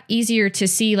a lot easier to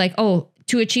see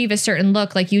to achieve a certain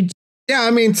look you. Yeah,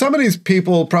 I mean, some of these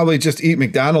people probably just eat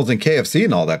McDonald's and KFC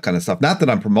and all that kind of stuff. Not that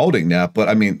I'm promoting that, but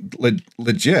I mean,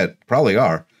 legit probably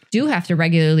are. Do have to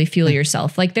regularly fuel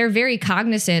yourself. They're very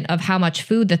cognizant of how much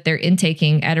food that they're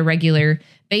intaking at a regular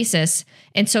basis.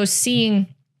 And so seeing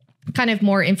kind of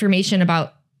more information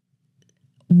about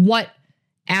what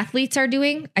athletes are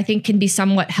doing, I think can be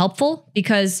somewhat helpful,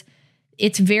 because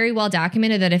it's very well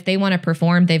documented that if they want to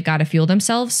perform, they've got to fuel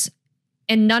themselves.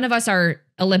 And none of us are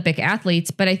Olympic athletes,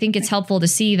 but I think it's helpful to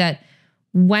see that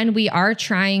when we are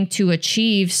trying to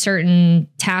achieve certain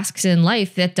tasks in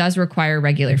life, that does require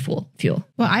regular fuel.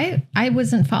 Well, I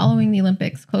wasn't following the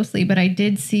Olympics closely, but I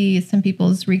did see some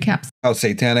people's recaps. How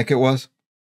satanic it was.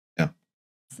 Yeah.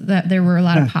 That there were a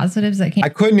lot of positives that came. I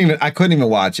couldn't even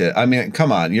watch it. I mean,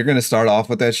 come on, you're going to start off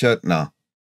with that shit? No.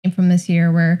 From this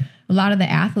year, where a lot of the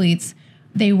athletes,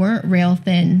 they weren't rail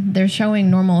thin. They're showing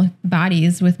normal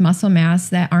bodies with muscle mass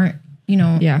that aren't, the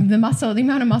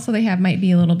amount of muscle they have might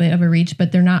be a little bit of a reach,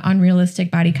 but they're not unrealistic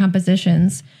body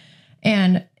compositions.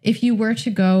 And if you were to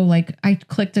go, I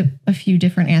clicked a few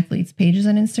different athletes' pages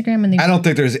on Instagram, and I don't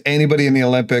think there's anybody in the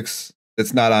Olympics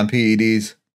that's not on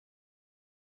PEDs.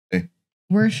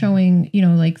 We're showing,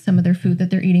 some of their food that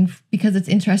they're eating, because it's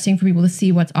interesting for people to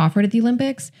see what's offered at the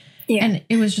Olympics. Yeah. And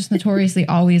it was just notoriously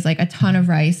always a ton of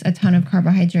rice, a ton of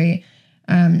carbohydrate.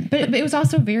 But it was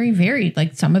also very varied.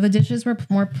 Like some of the dishes were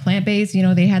more plant-based. You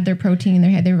know, they had their protein,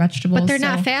 they had their vegetables. But they're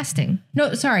not fasting.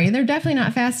 No, sorry. They're definitely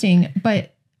not fasting.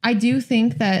 But I do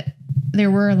think that there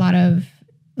were a lot of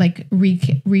like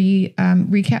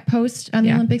recap posts on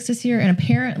the Olympics this year. And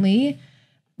apparently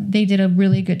they did a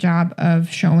really good job of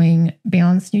showing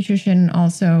balanced nutrition,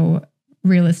 also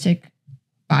realistic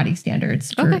body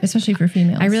standards, especially for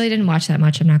females. I really didn't watch that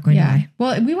much. I'm not going to lie.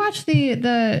 Well, we watched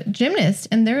the gymnasts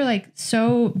and they're like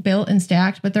so built and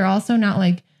stacked, but they're also not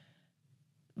like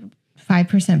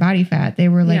 5% body fat. They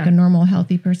were like a normal,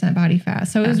 healthy percent body fat.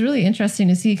 So it was really interesting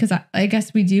to see because I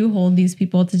guess we do hold these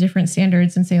people to different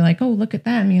standards and say like, oh, look at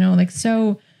them, you know, like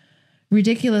so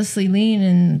ridiculously lean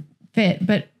and fit.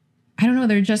 But I don't know,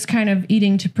 they're just kind of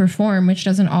eating to perform, which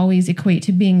doesn't always equate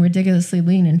to being ridiculously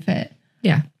lean and fit.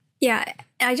 Yeah. Yeah.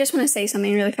 I just want to say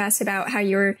something really fast about how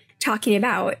you're talking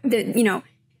about the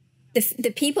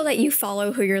people that you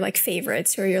follow who are your like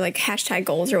favorites or your like hashtag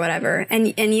goals or whatever.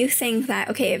 And you think that,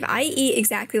 okay, if I eat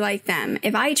exactly like them,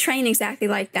 if I train exactly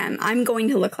like them, I'm going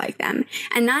to look like them.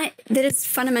 And that is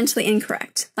fundamentally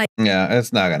incorrect. Like, yeah,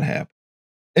 it's not going to happen.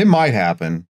 It might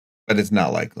happen, but it's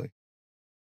not likely.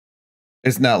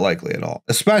 It's not likely at all.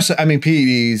 Especially, I mean,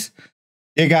 PEDs,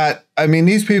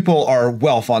 these people are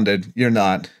well-funded. You're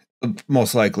not.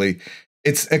 Most likely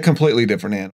it's a completely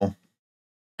different animal.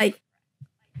 Like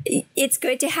it's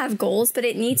good to have goals, but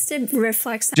it needs to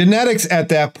reflect genetics at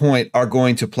that point are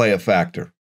going to play a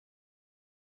factor.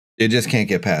 You just can't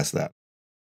get past that.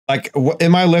 Like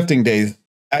in my lifting days,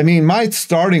 I mean, my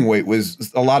starting weight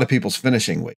was a lot of people's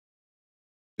finishing weight.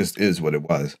 Just is what it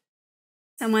was.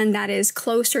 Someone that is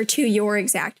closer to your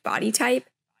exact body type.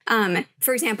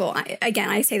 For example,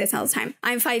 I say this all the time.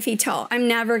 I'm 5 feet tall. I'm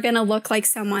never going to look like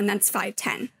someone that's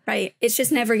 5'10", right? It's just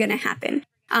never going to happen.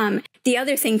 The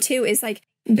other thing too is like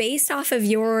based off of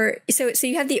so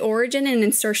you have the origin and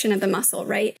insertion of the muscle,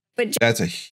 right? But that's a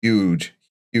huge,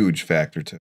 huge factor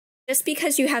too. Just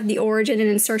because you have the origin and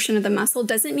insertion of the muscle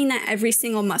doesn't mean that every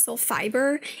single muscle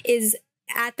fiber is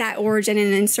at that origin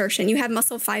and insertion. You have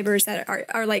muscle fibers that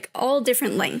are like all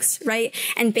different lengths, right?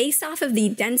 And based off of the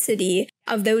density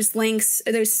of those lengths,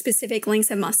 those specific lengths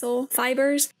of muscle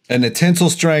fibers. And the tensile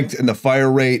strength and the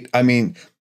fire rate, I mean,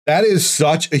 that is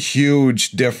such a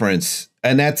huge difference.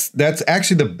 And that's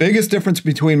actually the biggest difference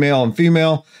between male and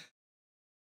female.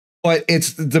 But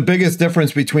it's the biggest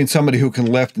difference between somebody who can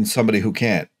lift and somebody who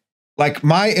can't. Like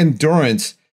my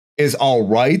endurance is all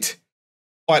right.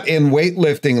 But in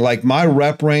weightlifting, like my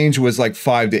rep range was like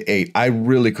 5 to 8. I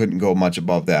really couldn't go much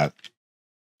above that.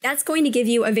 That's going to give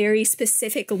you a very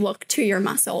specific look to your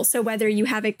muscle. So whether you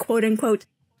have a quote unquote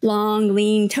long,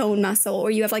 lean, toned muscle,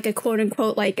 or you have like a quote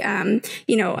unquote like, kind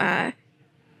of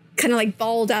like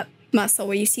balled up muscle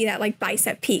where you see that like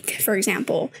bicep peak, for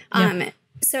example.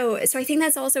 So I think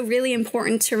that's also really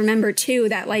important to remember too,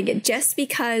 that like just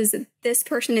because this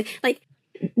person like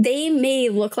they may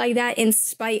look like that in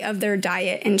spite of their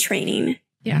diet and training.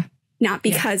 Yeah. Not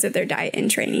because of their diet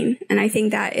and training. And I think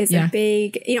that is a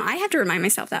big, I have to remind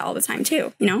myself that all the time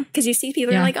too, because you see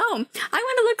people, you're like, oh, I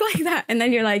want to look like that. And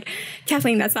then you're like,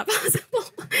 Kathleen, that's not possible.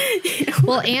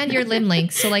 Well, and your limb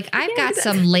length. So like I've got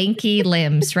some lanky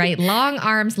limbs, right? Long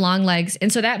arms, long legs.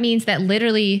 And so that means that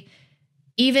literally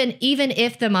even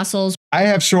if the muscles. I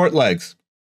have short legs.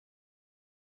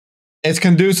 It's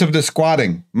conducive to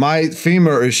squatting. My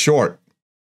femur is short.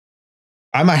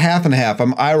 I'm a half and half.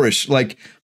 I'm Irish. Like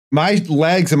my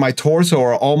legs and my torso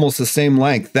are almost the same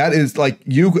length. That is like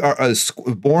you are a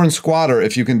born squatter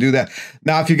if you can do that.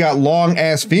 Now, if you got long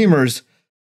ass femurs,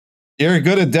 you're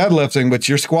good at deadlifting, but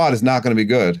your squat is not going to be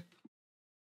good.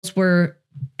 We're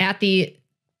at the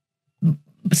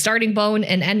starting bone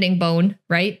and ending bone,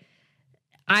 right?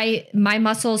 My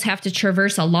muscles have to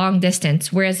traverse a long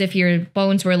distance. Whereas if your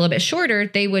bones were a little bit shorter,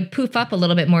 they would poof up a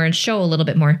little bit more and show a little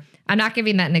bit more. I'm not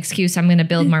giving that an excuse. I'm going to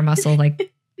build more muscle. Like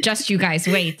just you guys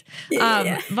wait.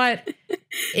 But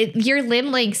your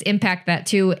limb lengths impact that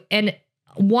too. And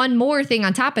one more thing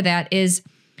on top of that is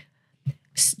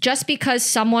just because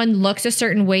someone looks a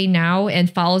certain way now and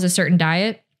follows a certain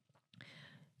diet,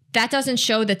 that doesn't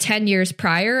show the 10 years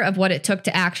prior of what it took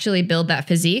to actually build that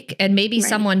physique. And maybe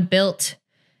someone built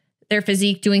their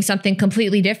physique doing something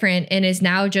completely different and is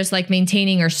now just like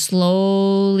maintaining or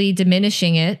slowly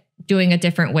diminishing it, doing a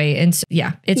different way. And so,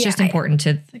 it's just important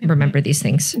to remember these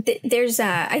things. There's,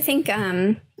 I think,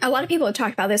 A lot of people have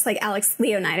talked about this, like Alex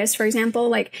Leonidas, for example.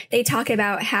 Like, they talk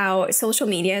about how social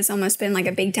media has almost been like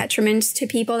a big detriment to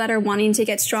people that are wanting to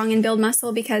get strong and build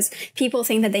muscle, because people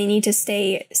think that they need to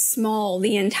stay small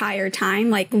the entire time,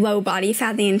 like low body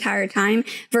fat the entire time,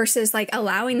 versus like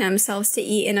allowing themselves to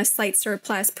eat in a slight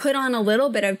surplus, put on a little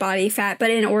bit of body fat, but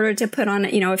in order to put on,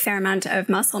 a fair amount of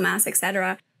muscle mass,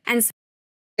 etc. And so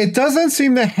it doesn't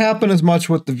seem to happen as much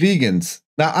with the vegans.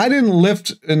 Now, I didn't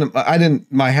lift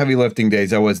my heavy lifting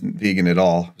days. I wasn't vegan at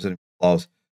all. I was in clothes.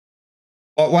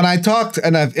 But when I talked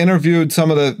and I've interviewed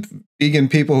some of the vegan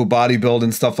people who bodybuild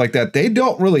and stuff like that, they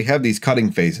don't really have these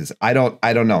cutting phases. I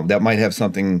don't know. That might have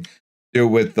something to do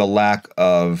with the lack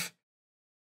of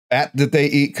fat that they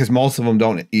eat, because most of them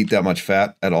don't eat that much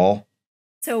fat at all.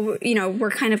 So,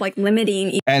 we're kind of like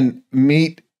limiting. And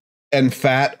meat and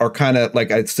fat are kind of,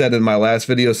 like I said in my last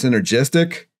video,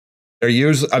 synergistic. They're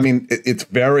usually, it's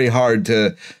very hard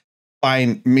to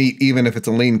find meat, even if it's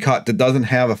a lean cut, that doesn't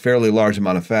have a fairly large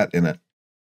amount of fat in it.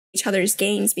 Each other's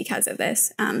gains because of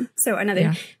this. So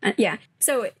another,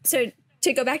 So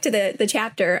to go back to the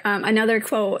chapter, another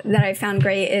quote that I found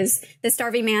great is, "The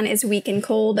starving man is weak and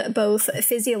cold, both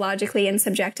physiologically and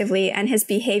subjectively, and his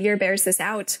behavior bears this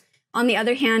out. On the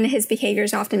other hand, his behavior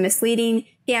is often misleading.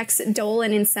 He acts dull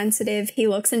and insensitive. He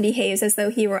looks and behaves as though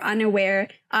he were unaware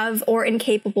of or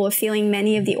incapable of feeling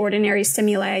many of the ordinary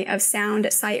stimuli of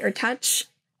sound, sight, or touch.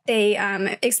 They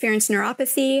experience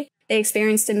neuropathy. They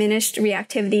experience diminished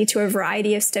reactivity to a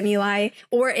variety of stimuli,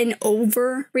 or an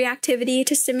overreactivity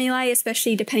to stimuli,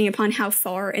 especially depending upon how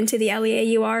far into the LEA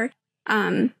you are."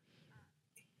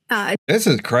 This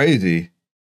is crazy.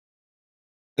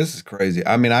 This is crazy.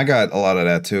 I got a lot of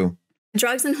that too.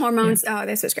 Drugs and hormones. Oh,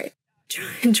 this was great.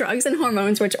 Drugs and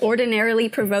hormones, which ordinarily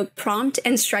provoke prompt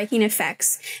and striking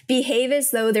effects, behave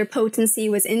as though their potency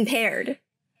was impaired.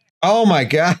 Oh my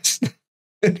gosh.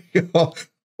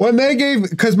 When they gave,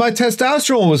 because my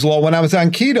testosterone was low when I was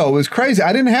on keto, it was crazy.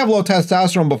 I didn't have low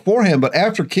testosterone beforehand, but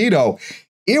after keto,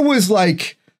 it was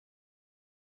like,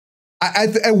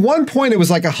 at one point, it was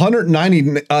like 190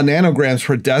 nanograms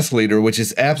per deciliter, which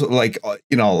is absolutely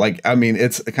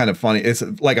it's kind of funny. It's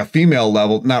like a female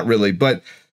level, not really, but,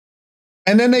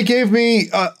 and then they gave me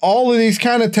all of these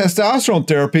kind of testosterone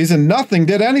therapies, and nothing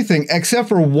did anything except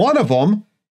for one of them.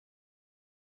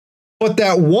 But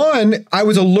that one, I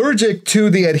was allergic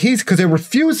to the adhesive, because they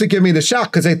refused to give me the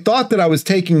shot, because they thought that I was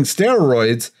taking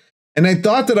steroids, and they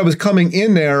thought that I was coming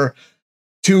in there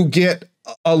to get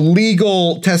a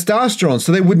legal testosterone,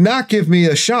 so they would not give me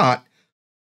a shot.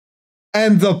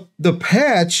 And the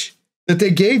patch that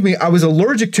they gave me, I was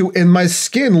allergic to, and my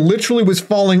skin literally was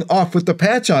falling off with the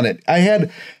patch on it. I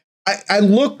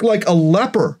looked like a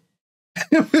leper.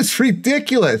 It was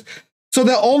ridiculous. So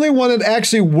the only one that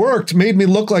actually worked made me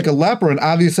look like a leper, and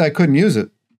obviously I couldn't use it.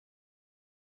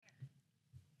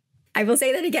 I will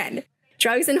say that again.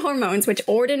 Drugs and hormones, which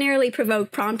ordinarily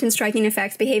provoke prompt and striking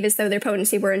effects, behave as though their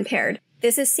potency were impaired.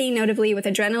 This is seen notably with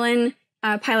adrenaline,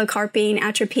 pilocarpine,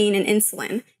 atropine, and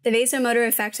insulin. The vasomotor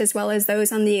effects, as well as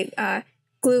those on the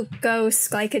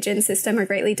glucose-glycogen system, are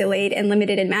greatly delayed and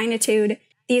limited in magnitude.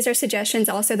 These are suggestions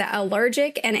also that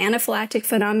allergic and anaphylactic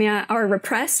phenomena are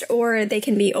repressed, or they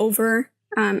can be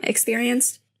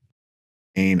experienced.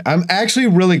 And I'm actually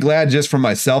really glad just for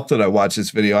myself that I watched this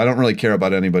video. I don't really care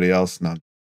about anybody else. No.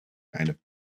 Kind of.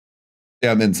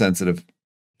 Yeah, I'm insensitive.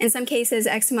 In some cases,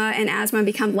 eczema and asthma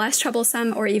become less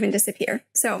troublesome or even disappear.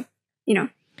 So,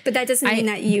 but that doesn't mean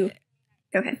that you...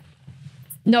 Go ahead.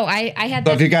 No, I had...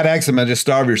 So if you got eczema, just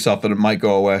starve yourself and it might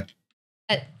go away.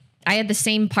 I had the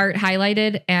same part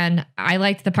highlighted, and I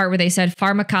liked the part where they said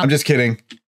pharmacology... I'm just kidding.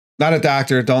 Not a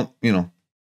doctor. Don't want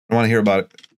to hear about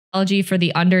it. Pharmacology for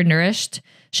the undernourished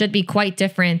should be quite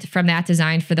different from that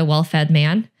designed for the well-fed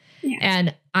man. Yeah.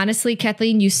 And honestly,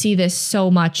 Kathleen, you see this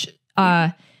so much.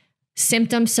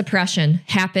 Symptom suppression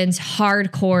happens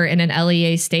hardcore in an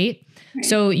LEA state. Right.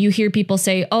 So you hear people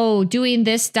say, oh, doing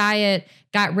this diet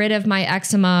got rid of my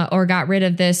eczema or got rid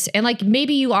of this. And like,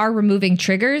 maybe you are removing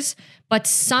triggers, but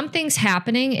something's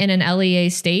happening in an LEA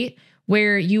state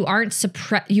where you aren't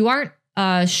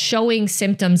showing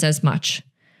symptoms as much.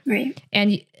 Right.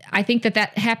 And I think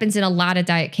that happens in a lot of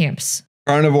diet camps.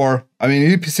 Carnivore.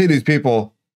 You see these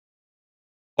people,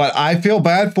 but I feel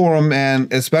bad for them,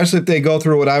 and especially if they go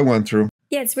through what I went through.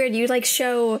 Yeah, it's weird. You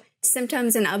show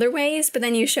symptoms in other ways, but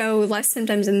then you show less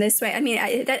symptoms in this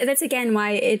way. That's again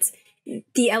why it's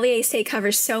the LEA state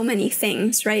covers so many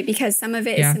things, right? Because some of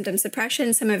it is symptom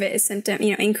suppression, some of it is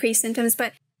increased symptoms.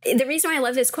 But the reason why I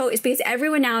love this quote is because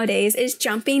everyone nowadays is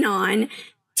jumping on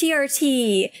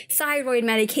TRT, thyroid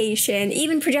medication,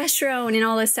 even progesterone and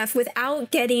all this stuff without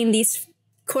getting these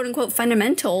quote unquote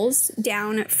fundamentals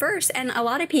down first. And a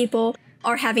lot of people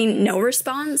are having no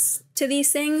response to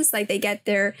these things. Like they get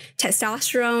their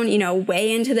testosterone, you know,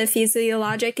 way into the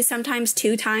physiologic, sometimes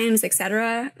 2 times,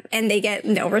 etc., and they get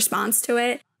no response to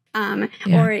it.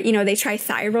 Or, you know, they try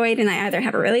thyroid and they either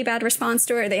have a really bad response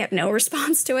to it or they have no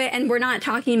response to it. And we're not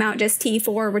talking about just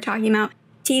T4, we're talking about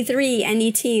T3,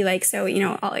 NDT, like, so, you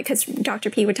know, because Dr.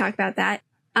 P would talk about that.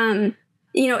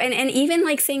 You know, and even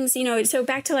like things, you know, so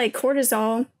back to like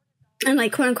cortisol and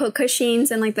like quote unquote Cushing's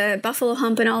and like the buffalo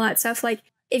hump and all that stuff. Like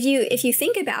if you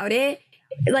think about it,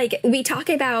 like we talk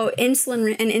about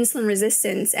insulin and insulin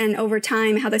resistance and over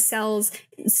time how the cells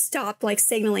stop like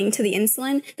signaling to the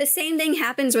insulin. The same thing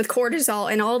happens with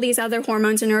cortisol and all these other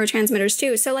hormones and neurotransmitters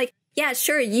too. So like, yeah,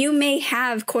 sure, you may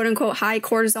have quote unquote high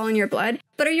cortisol in your blood,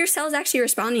 but are your cells actually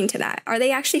responding to that? Are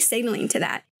they actually signaling to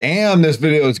that? Damn, this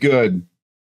video is good.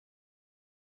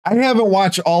 I haven't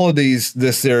watched all of this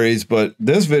series, but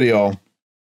this video,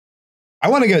 I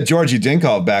want to get Georgie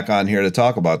Dinkov back on here to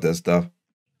talk about this stuff.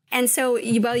 And so,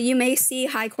 while you may see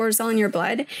high cortisol in your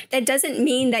blood, that doesn't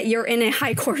mean that you're in a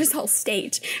high cortisol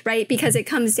state, right? Because it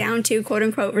comes down to quote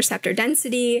unquote receptor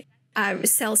density,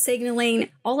 cell signaling,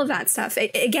 all of that stuff.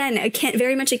 Again,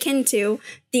 very much akin to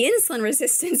the insulin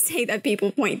resistance state that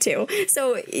people point to.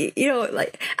 So, you know,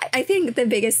 like, I think the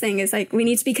biggest thing is like, we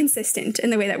need to be consistent in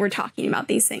the way that we're talking about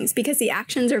these things because the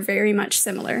actions are very much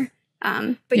similar.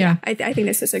 But yeah, I think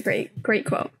this is a great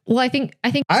quote. Well, I think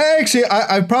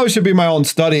I probably should be my own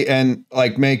study and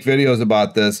like make videos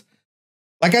about this.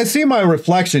 Like I see my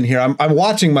reflection here. I'm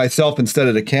watching myself instead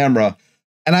of the camera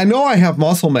and I know I have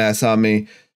muscle mass on me.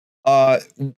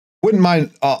 Wouldn't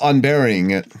mind unburying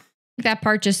it. That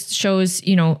part just shows,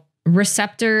 you know,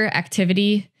 receptor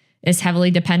activity is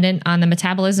heavily dependent on the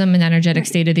metabolism and energetic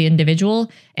state of the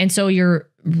individual. And so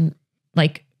your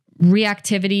like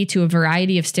reactivity to a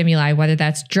variety of stimuli, whether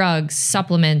that's drugs,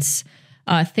 supplements,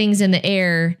 things in the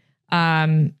air,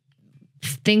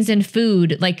 things in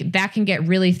food, like that can get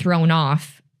really thrown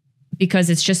off because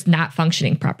it's just not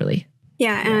functioning properly.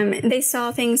 Yeah. They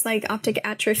saw things like optic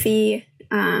atrophy,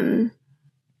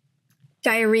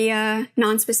 diarrhea,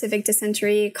 nonspecific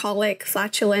dysentery, colic,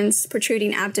 flatulence,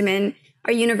 protruding abdomen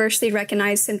are universally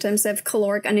recognized symptoms of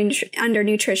caloric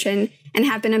undernutrition and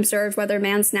have been observed whether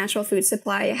man's natural food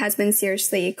supply has been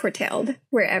seriously curtailed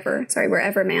wherever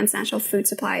man's natural food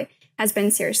supply has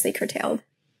been seriously curtailed.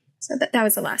 So that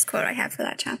was the last quote I have for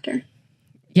that chapter.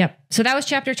 Yep. So that was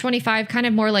chapter 25, kind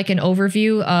of more like an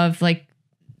overview of like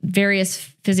various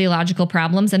physiological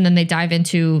problems. And then they dive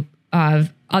into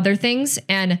other things.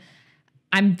 And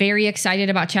I'm very excited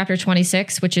about chapter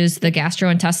 26, which is the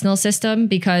gastrointestinal system,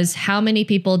 because how many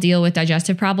people deal with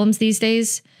digestive problems these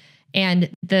days? And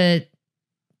the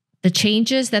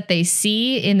changes that they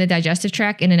see in the digestive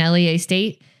tract in an LEA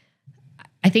state,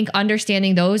 I think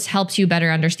understanding those helps you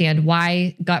better understand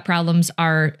why gut problems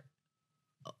are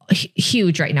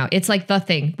huge right now. It's like the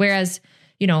thing. Whereas,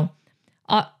 you know,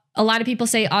 a lot of people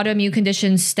say autoimmune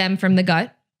conditions stem from the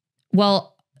gut. Well,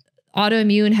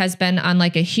 autoimmune has been on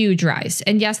like a huge rise.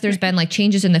 And yes, there's been like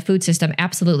changes in the food system.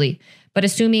 Absolutely. But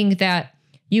assuming that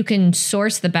you can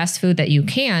source the best food that you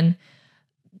can,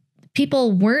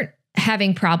 people weren't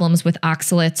having problems with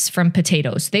oxalates from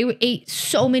potatoes. They ate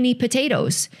so many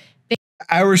potatoes.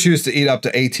 Irish used to eat up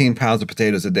to 18 pounds of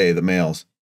potatoes a day, the males.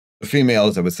 The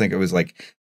females, I would think it was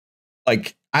like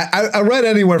I read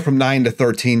anywhere from 9 to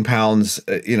 13 pounds,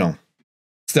 you know,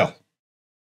 still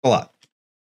a lot.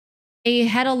 They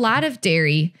had a lot of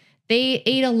dairy. They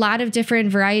ate a lot of different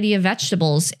variety of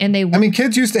vegetables. And I mean,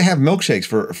 kids used to have milkshakes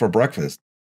for breakfast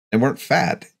and weren't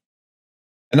fat.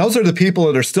 And those are the people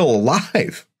that are still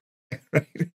alive.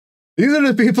 Right? These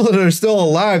are the people that are still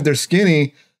alive. They're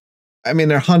skinny. I mean,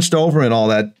 they're hunched over and all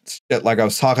that shit like I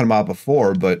was talking about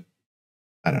before, but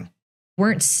I don't know.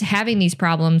 Weren't having these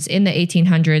problems in the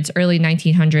 1800s, early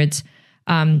 1900s,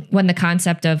 when the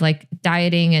concept of like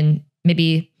dieting and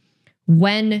maybe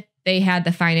when they had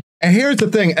the finance. And here's the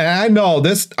thing. And I know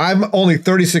this, I'm only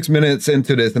 36 minutes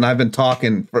into this and I've been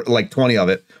talking for like 20 of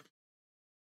it.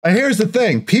 And here's the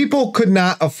thing. People could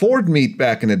not afford meat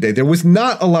back in the day. There was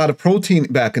not a lot of protein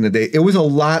back in the day. It was a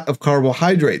lot of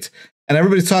carbohydrates. And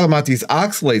everybody's talking about these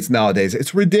oxalates nowadays.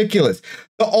 It's ridiculous.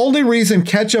 The only reason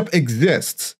ketchup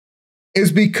exists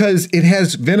is because it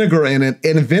has vinegar in it,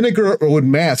 and vinegar would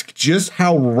mask just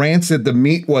how rancid the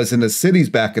meat was in the cities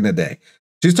back in the day.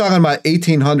 She's talking about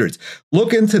 1800s.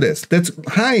 Look into this. That's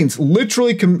Heinz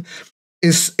literally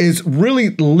is really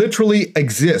literally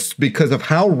exists because of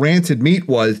how rancid meat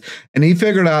was. And he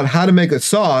figured out how to make a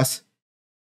sauce.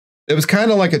 It was kind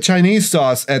of like a Chinese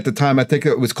sauce at the time. I think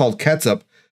it was called ketchup.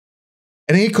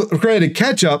 And he created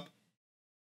ketchup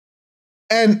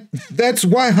And that's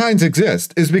why Heinz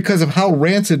exists, is because of how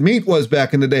rancid meat was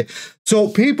back in the day. So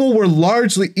people were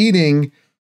largely eating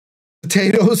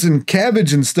potatoes and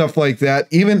cabbage and stuff like that,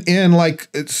 even in like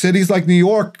cities like New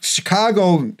York,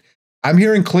 Chicago. I'm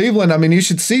here in Cleveland. I mean, you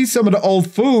should see some of the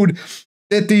old food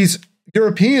that these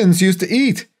Europeans used to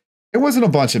eat. It wasn't a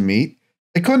bunch of meat.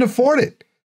 They couldn't afford it.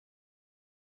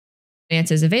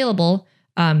 Finances available,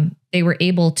 they were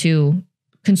able to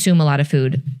consume a lot of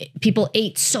food. People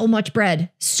ate so much bread,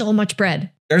 so much bread.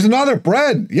 There's another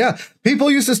bread. Yeah.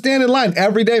 People used to stand in line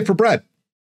every day for bread.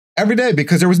 Every day,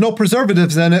 because there was no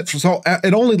preservatives in it. So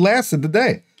it only lasted the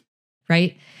day.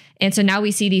 Right. And so now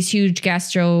we see these huge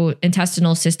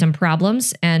gastrointestinal system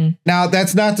problems. And now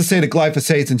that's not to say that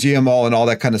glyphosates and GMO and all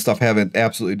that kind of stuff haven't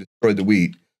absolutely destroyed the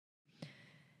wheat.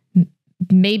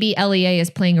 Maybe LEA is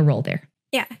playing a role there.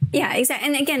 Yeah, exactly.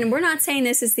 And again, we're not saying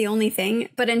this is the only thing,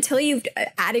 but until you've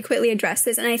adequately addressed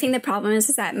this, and I think the problem is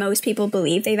that most people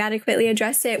believe they've adequately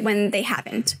addressed it when they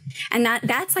haven't. And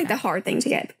that's like the hard thing to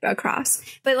get across.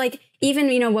 But like, even,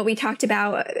 you know, what we talked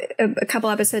about a couple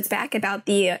episodes back about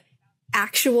the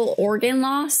actual organ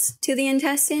loss to the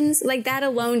intestines, like that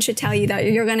alone should tell you that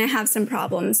you're going to have some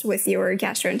problems with your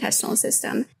gastrointestinal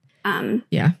system.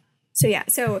 Yeah. So yeah,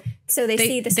 so they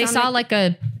see the stomach. They saw like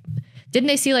didn't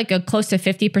they see like a close to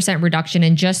 50% reduction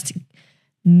in just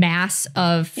mass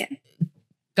of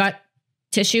gut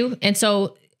tissue? And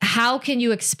so how can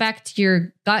you expect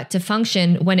your gut to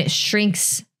function when it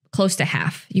shrinks close to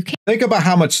half? You can't. Think about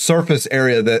how much surface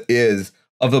area that is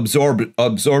of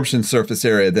absorption surface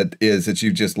area that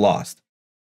you've just lost.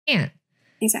 Can't.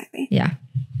 Exactly. Yeah.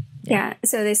 Yeah.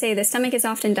 So they say the stomach is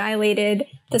often dilated.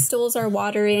 The stools are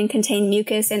watery and contain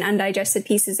mucus and undigested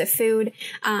pieces of food.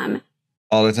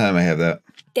 All the time I have that.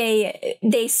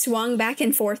 They swung back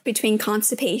and forth between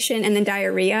constipation and then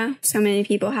diarrhea. So many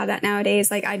people have that nowadays,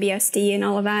 like IBS-D and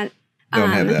all of that. Don't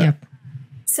have that. Yep.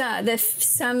 So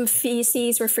some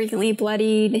feces were frequently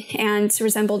bloodied and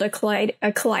resembled a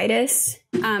colitis.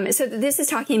 So this is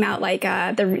talking about like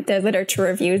the literature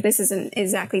review. This isn't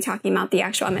exactly talking about the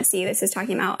actual MSC. This is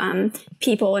talking about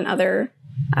people and other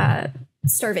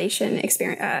starvation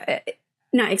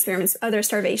not experiments, other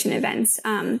starvation events.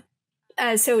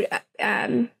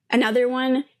 Another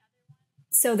one.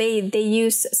 So they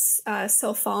use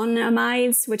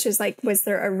sulfonamides, which was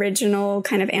their original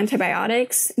kind of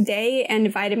antibiotics. They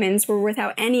and vitamins were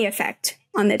without any effect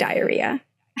on the diarrhea.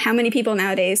 How many people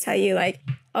nowadays tell you like,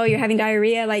 oh, you're having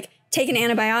diarrhea, like take an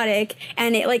antibiotic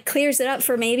and it like clears it up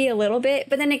for maybe a little bit,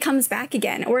 but then it comes back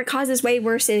again, or it causes way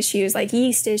worse issues like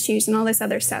yeast issues and all this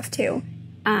other stuff too.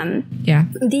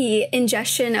 The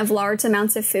ingestion of large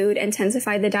amounts of food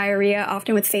intensified the diarrhea,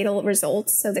 often with fatal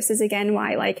results. So this is again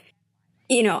why, like,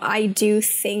 you know, I do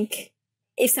think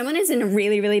if someone is in a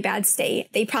really, really bad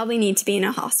state, they probably need to be in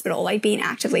a hospital, like being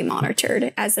actively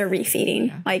monitored as they're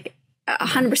refeeding, like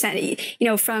 100%, you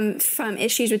know, from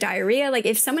issues with diarrhea. Like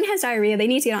if someone has diarrhea, they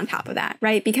need to get on top of that,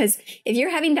 right? Because if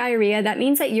you're having diarrhea, that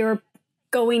means that you're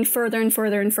going further and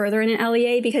further and further in an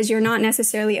LEA because you're not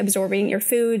necessarily absorbing your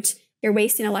food. You're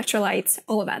wasting electrolytes,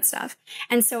 all of that stuff.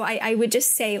 And so I would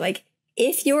just say, like,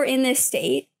 if you're in this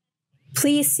state,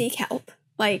 please seek help.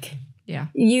 Like,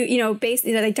 you know,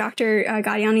 basically, like Dr.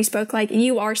 Gaudiani spoke, like,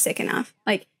 you are sick enough.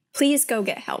 Like, please go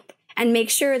get help and make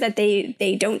sure that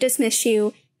they don't dismiss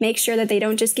you. Make sure that they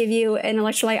don't just give you an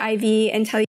electrolyte IV and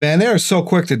tell you. Man, they are so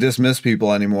quick to dismiss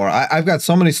people anymore. I've got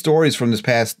so many stories from this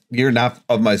past year, not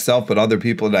of myself, but other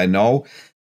people that I know.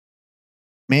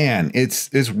 Man,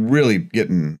 it's really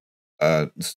getting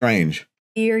strange.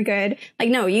 You're good. Like,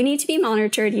 no, you need to be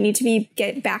monitored. You need to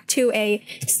get back to a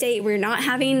state where you're not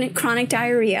having chronic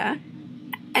diarrhea.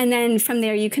 And then from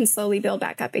there, you can slowly build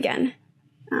back up again.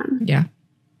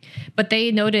 But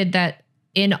they noted that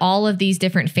in all of these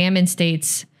different famine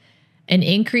states, an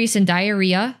increase in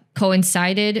diarrhea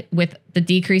coincided with the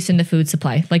decrease in the food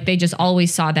supply. Like they just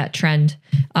always saw that trend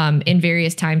in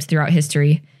various times throughout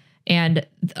history. And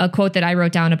a quote that I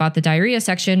wrote down about the diarrhea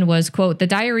section was, quote, "The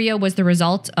diarrhea was the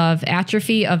result of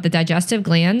atrophy of the digestive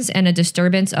glands and a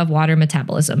disturbance of water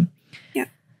metabolism."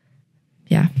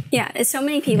 Yeah. So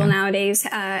many people nowadays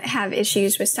have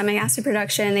issues with stomach acid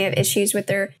production. They have issues with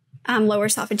their lower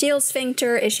esophageal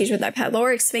sphincter, issues with their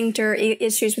pyloric sphincter,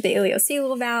 issues with the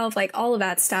ileocecal valve, like all of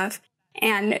that stuff.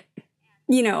 And,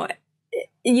 you know,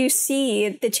 you see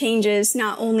the changes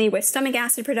not only with stomach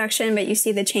acid production, but you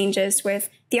see the changes with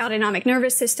the autonomic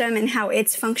nervous system and how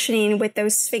it's functioning with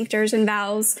those sphincters and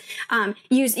valves.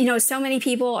 You know, so many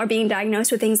people are being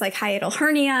diagnosed with things like hiatal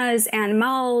hernias and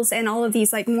MALS and all of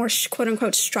these like more quote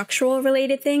unquote structural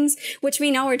related things, which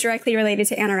we know are directly related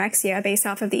to anorexia based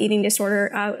off of the eating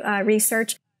disorder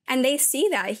research. And they see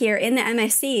that here in the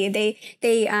MSC.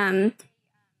 They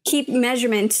keep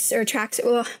measurements or tracks.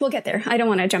 Well, we'll get there. I don't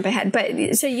want to jump ahead,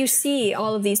 but so you see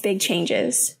all of these big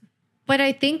changes. But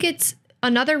I think it's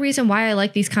another reason why I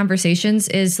like these conversations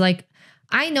is like,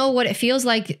 I know what it feels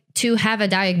like to have a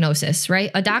diagnosis, right?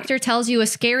 A doctor tells you a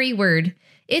scary word.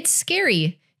 It's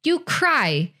scary. You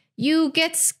cry.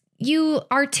 You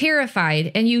are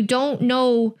terrified and you don't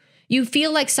know, you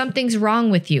feel like something's wrong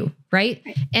with you, right?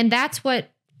 And that's what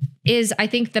is, I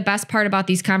think, the best part about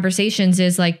these conversations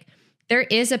is like, there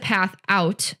is a path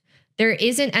out. There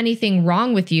isn't anything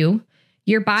wrong with you.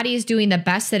 Your body is doing the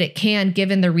best that it can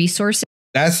given the resources.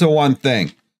 That's the one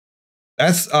thing.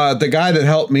 That's the guy that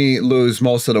helped me lose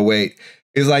most of the weight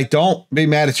is like, don't be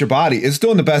mad at your body. It's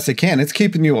doing the best it can. It's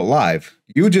keeping you alive.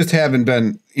 You just haven't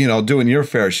been, doing your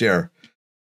fair share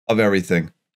of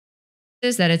everything.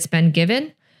 Is that it's been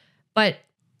given, but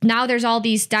now there's all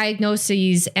these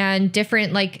diagnoses and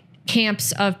different like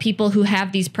camps of people who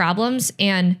have these problems.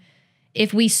 And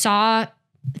if we saw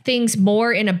things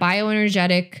more in a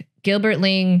bioenergetic Gilbert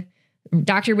Ling,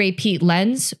 Dr. Ray Peat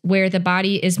lens, where the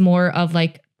body is more of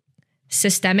like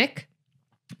systemic.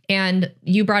 And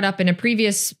you brought up in a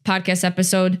previous podcast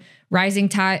episode, rising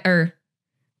tide, or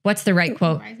what's the right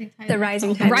quote? The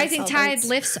rising tide. Rising tide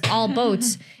lifts all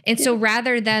boats. And so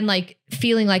rather than like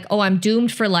feeling like, oh, I'm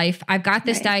doomed for life, I've got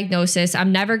this diagnosis,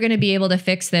 I'm never going to be able to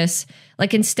fix this.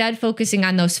 Like instead focusing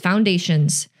on those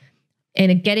foundations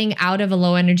and getting out of a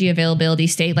low energy availability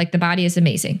state. Like the body is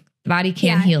amazing. The body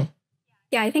can heal.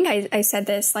 Yeah, I think I said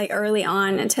this like early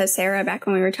on to Sarah back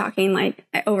when we were talking like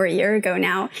over a year ago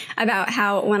now about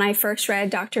how when I first read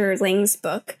Dr. Ling's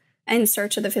book, In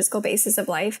Search of the Physical Basis of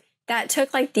Life, that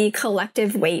took like the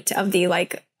collective weight of the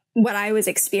like what I was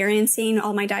experiencing,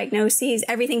 all my diagnoses,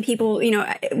 everything people,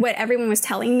 what everyone was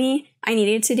telling me I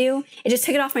needed to do. It just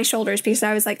took it off my shoulders because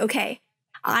I was like, okay,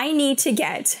 I need to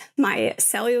get my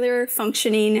cellular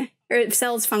functioning or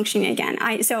cells functioning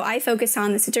again. So I focused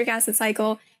on the citric acid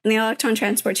cycle and the electron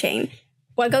transport chain.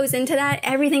 What goes into that?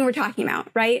 Everything we're talking about,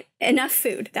 right? Enough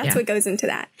food. That's what goes into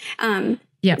that.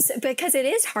 So, because it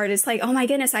is hard. It's like, oh my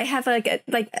goodness, I have like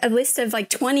a list of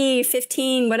like 20,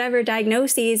 15, whatever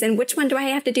diagnoses, and which one do I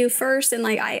have to do first? And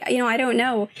like, I don't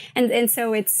know. And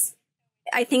so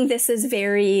I think this is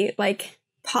very like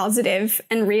positive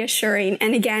and reassuring.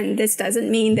 And again, this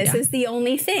doesn't mean this is the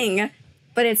only thing,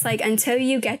 but it's like, until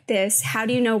you get this, how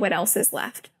do you know what else is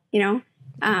left?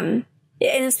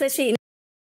 And especially,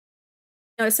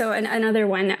 so another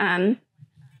one,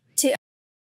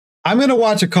 I'm going to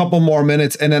watch a couple more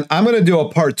minutes and then I'm going to do a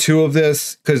part 2 of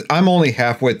this because I'm only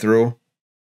halfway through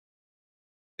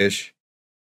ish.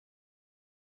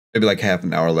 Maybe like half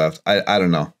an hour left. I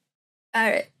don't know.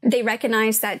 They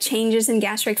recognize that changes in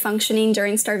gastric functioning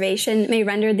during starvation may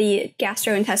render the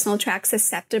gastrointestinal tract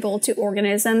susceptible to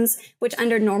organisms which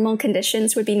under normal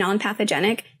conditions would be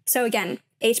non-pathogenic. So again,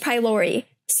 H. pylori,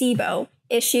 SIBO,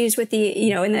 issues with the,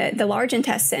 in the large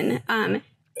intestine.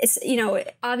 It's,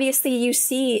 obviously you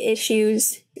see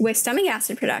issues with stomach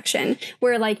acid production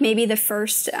where like maybe the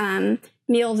first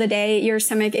meal of the day, your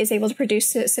stomach is able to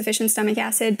produce sufficient stomach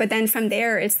acid. But then from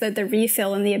there, it's the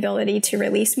refill and the ability to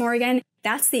release more again.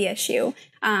 That's the issue.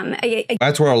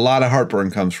 That's where a lot of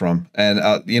heartburn comes from. And,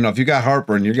 if you got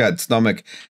heartburn, you got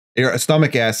your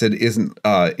stomach acid isn't,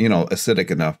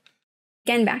 acidic enough.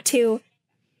 Again, back to,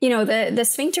 the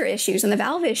sphincter issues and the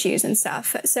valve issues and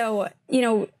stuff. So,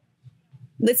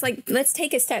 let's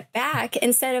take a step back.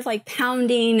 Instead of like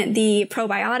pounding the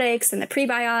probiotics and the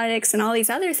prebiotics and all these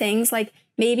other things, like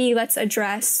maybe let's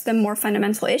address the more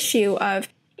fundamental issue of,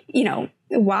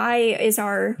 why is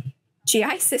our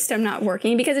GI system not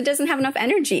working? Because it doesn't have enough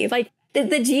energy. Like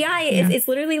the GI is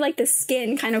literally like the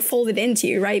skin kind of folded into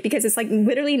you, right? Because it's like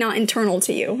literally not internal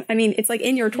to you. I mean, it's like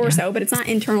in your torso, but it's not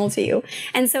internal to you.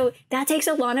 And so that takes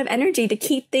a lot of energy to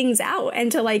keep things out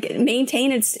and to like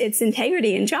maintain its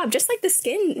integrity and job, just like the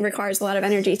skin requires a lot of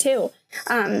energy too.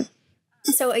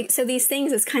 So these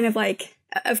things is kind of like,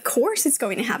 of course it's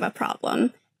going to have a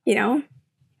problem, Yeah.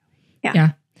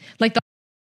 Like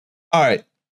all right.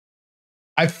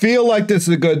 I feel like this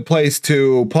is a good place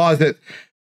to pause it.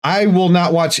 I will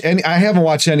not watch I haven't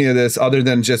watched any of this other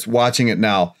than just watching it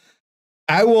now.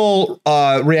 I will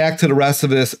react to the rest of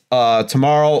this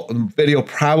tomorrow. The video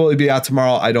probably be out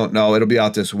tomorrow. I don't know. It'll be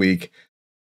out this week.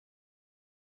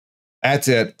 That's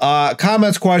it.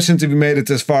 Comments, questions, if you made it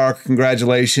this far,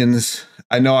 congratulations.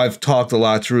 I know I've talked a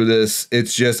lot through this.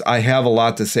 It's just, I have a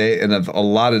lot to say, and a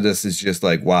lot of this is just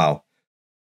like, wow.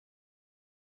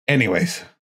 Anyways,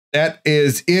 that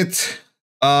is it.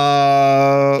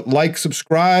 Like,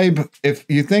 subscribe. If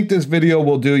you think this video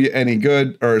will do you any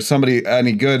good or somebody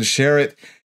any good, share it.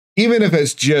 even if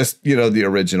it's just, you know, the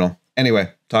original.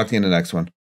 Anyway, talk to you in the next one.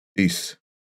 Peace.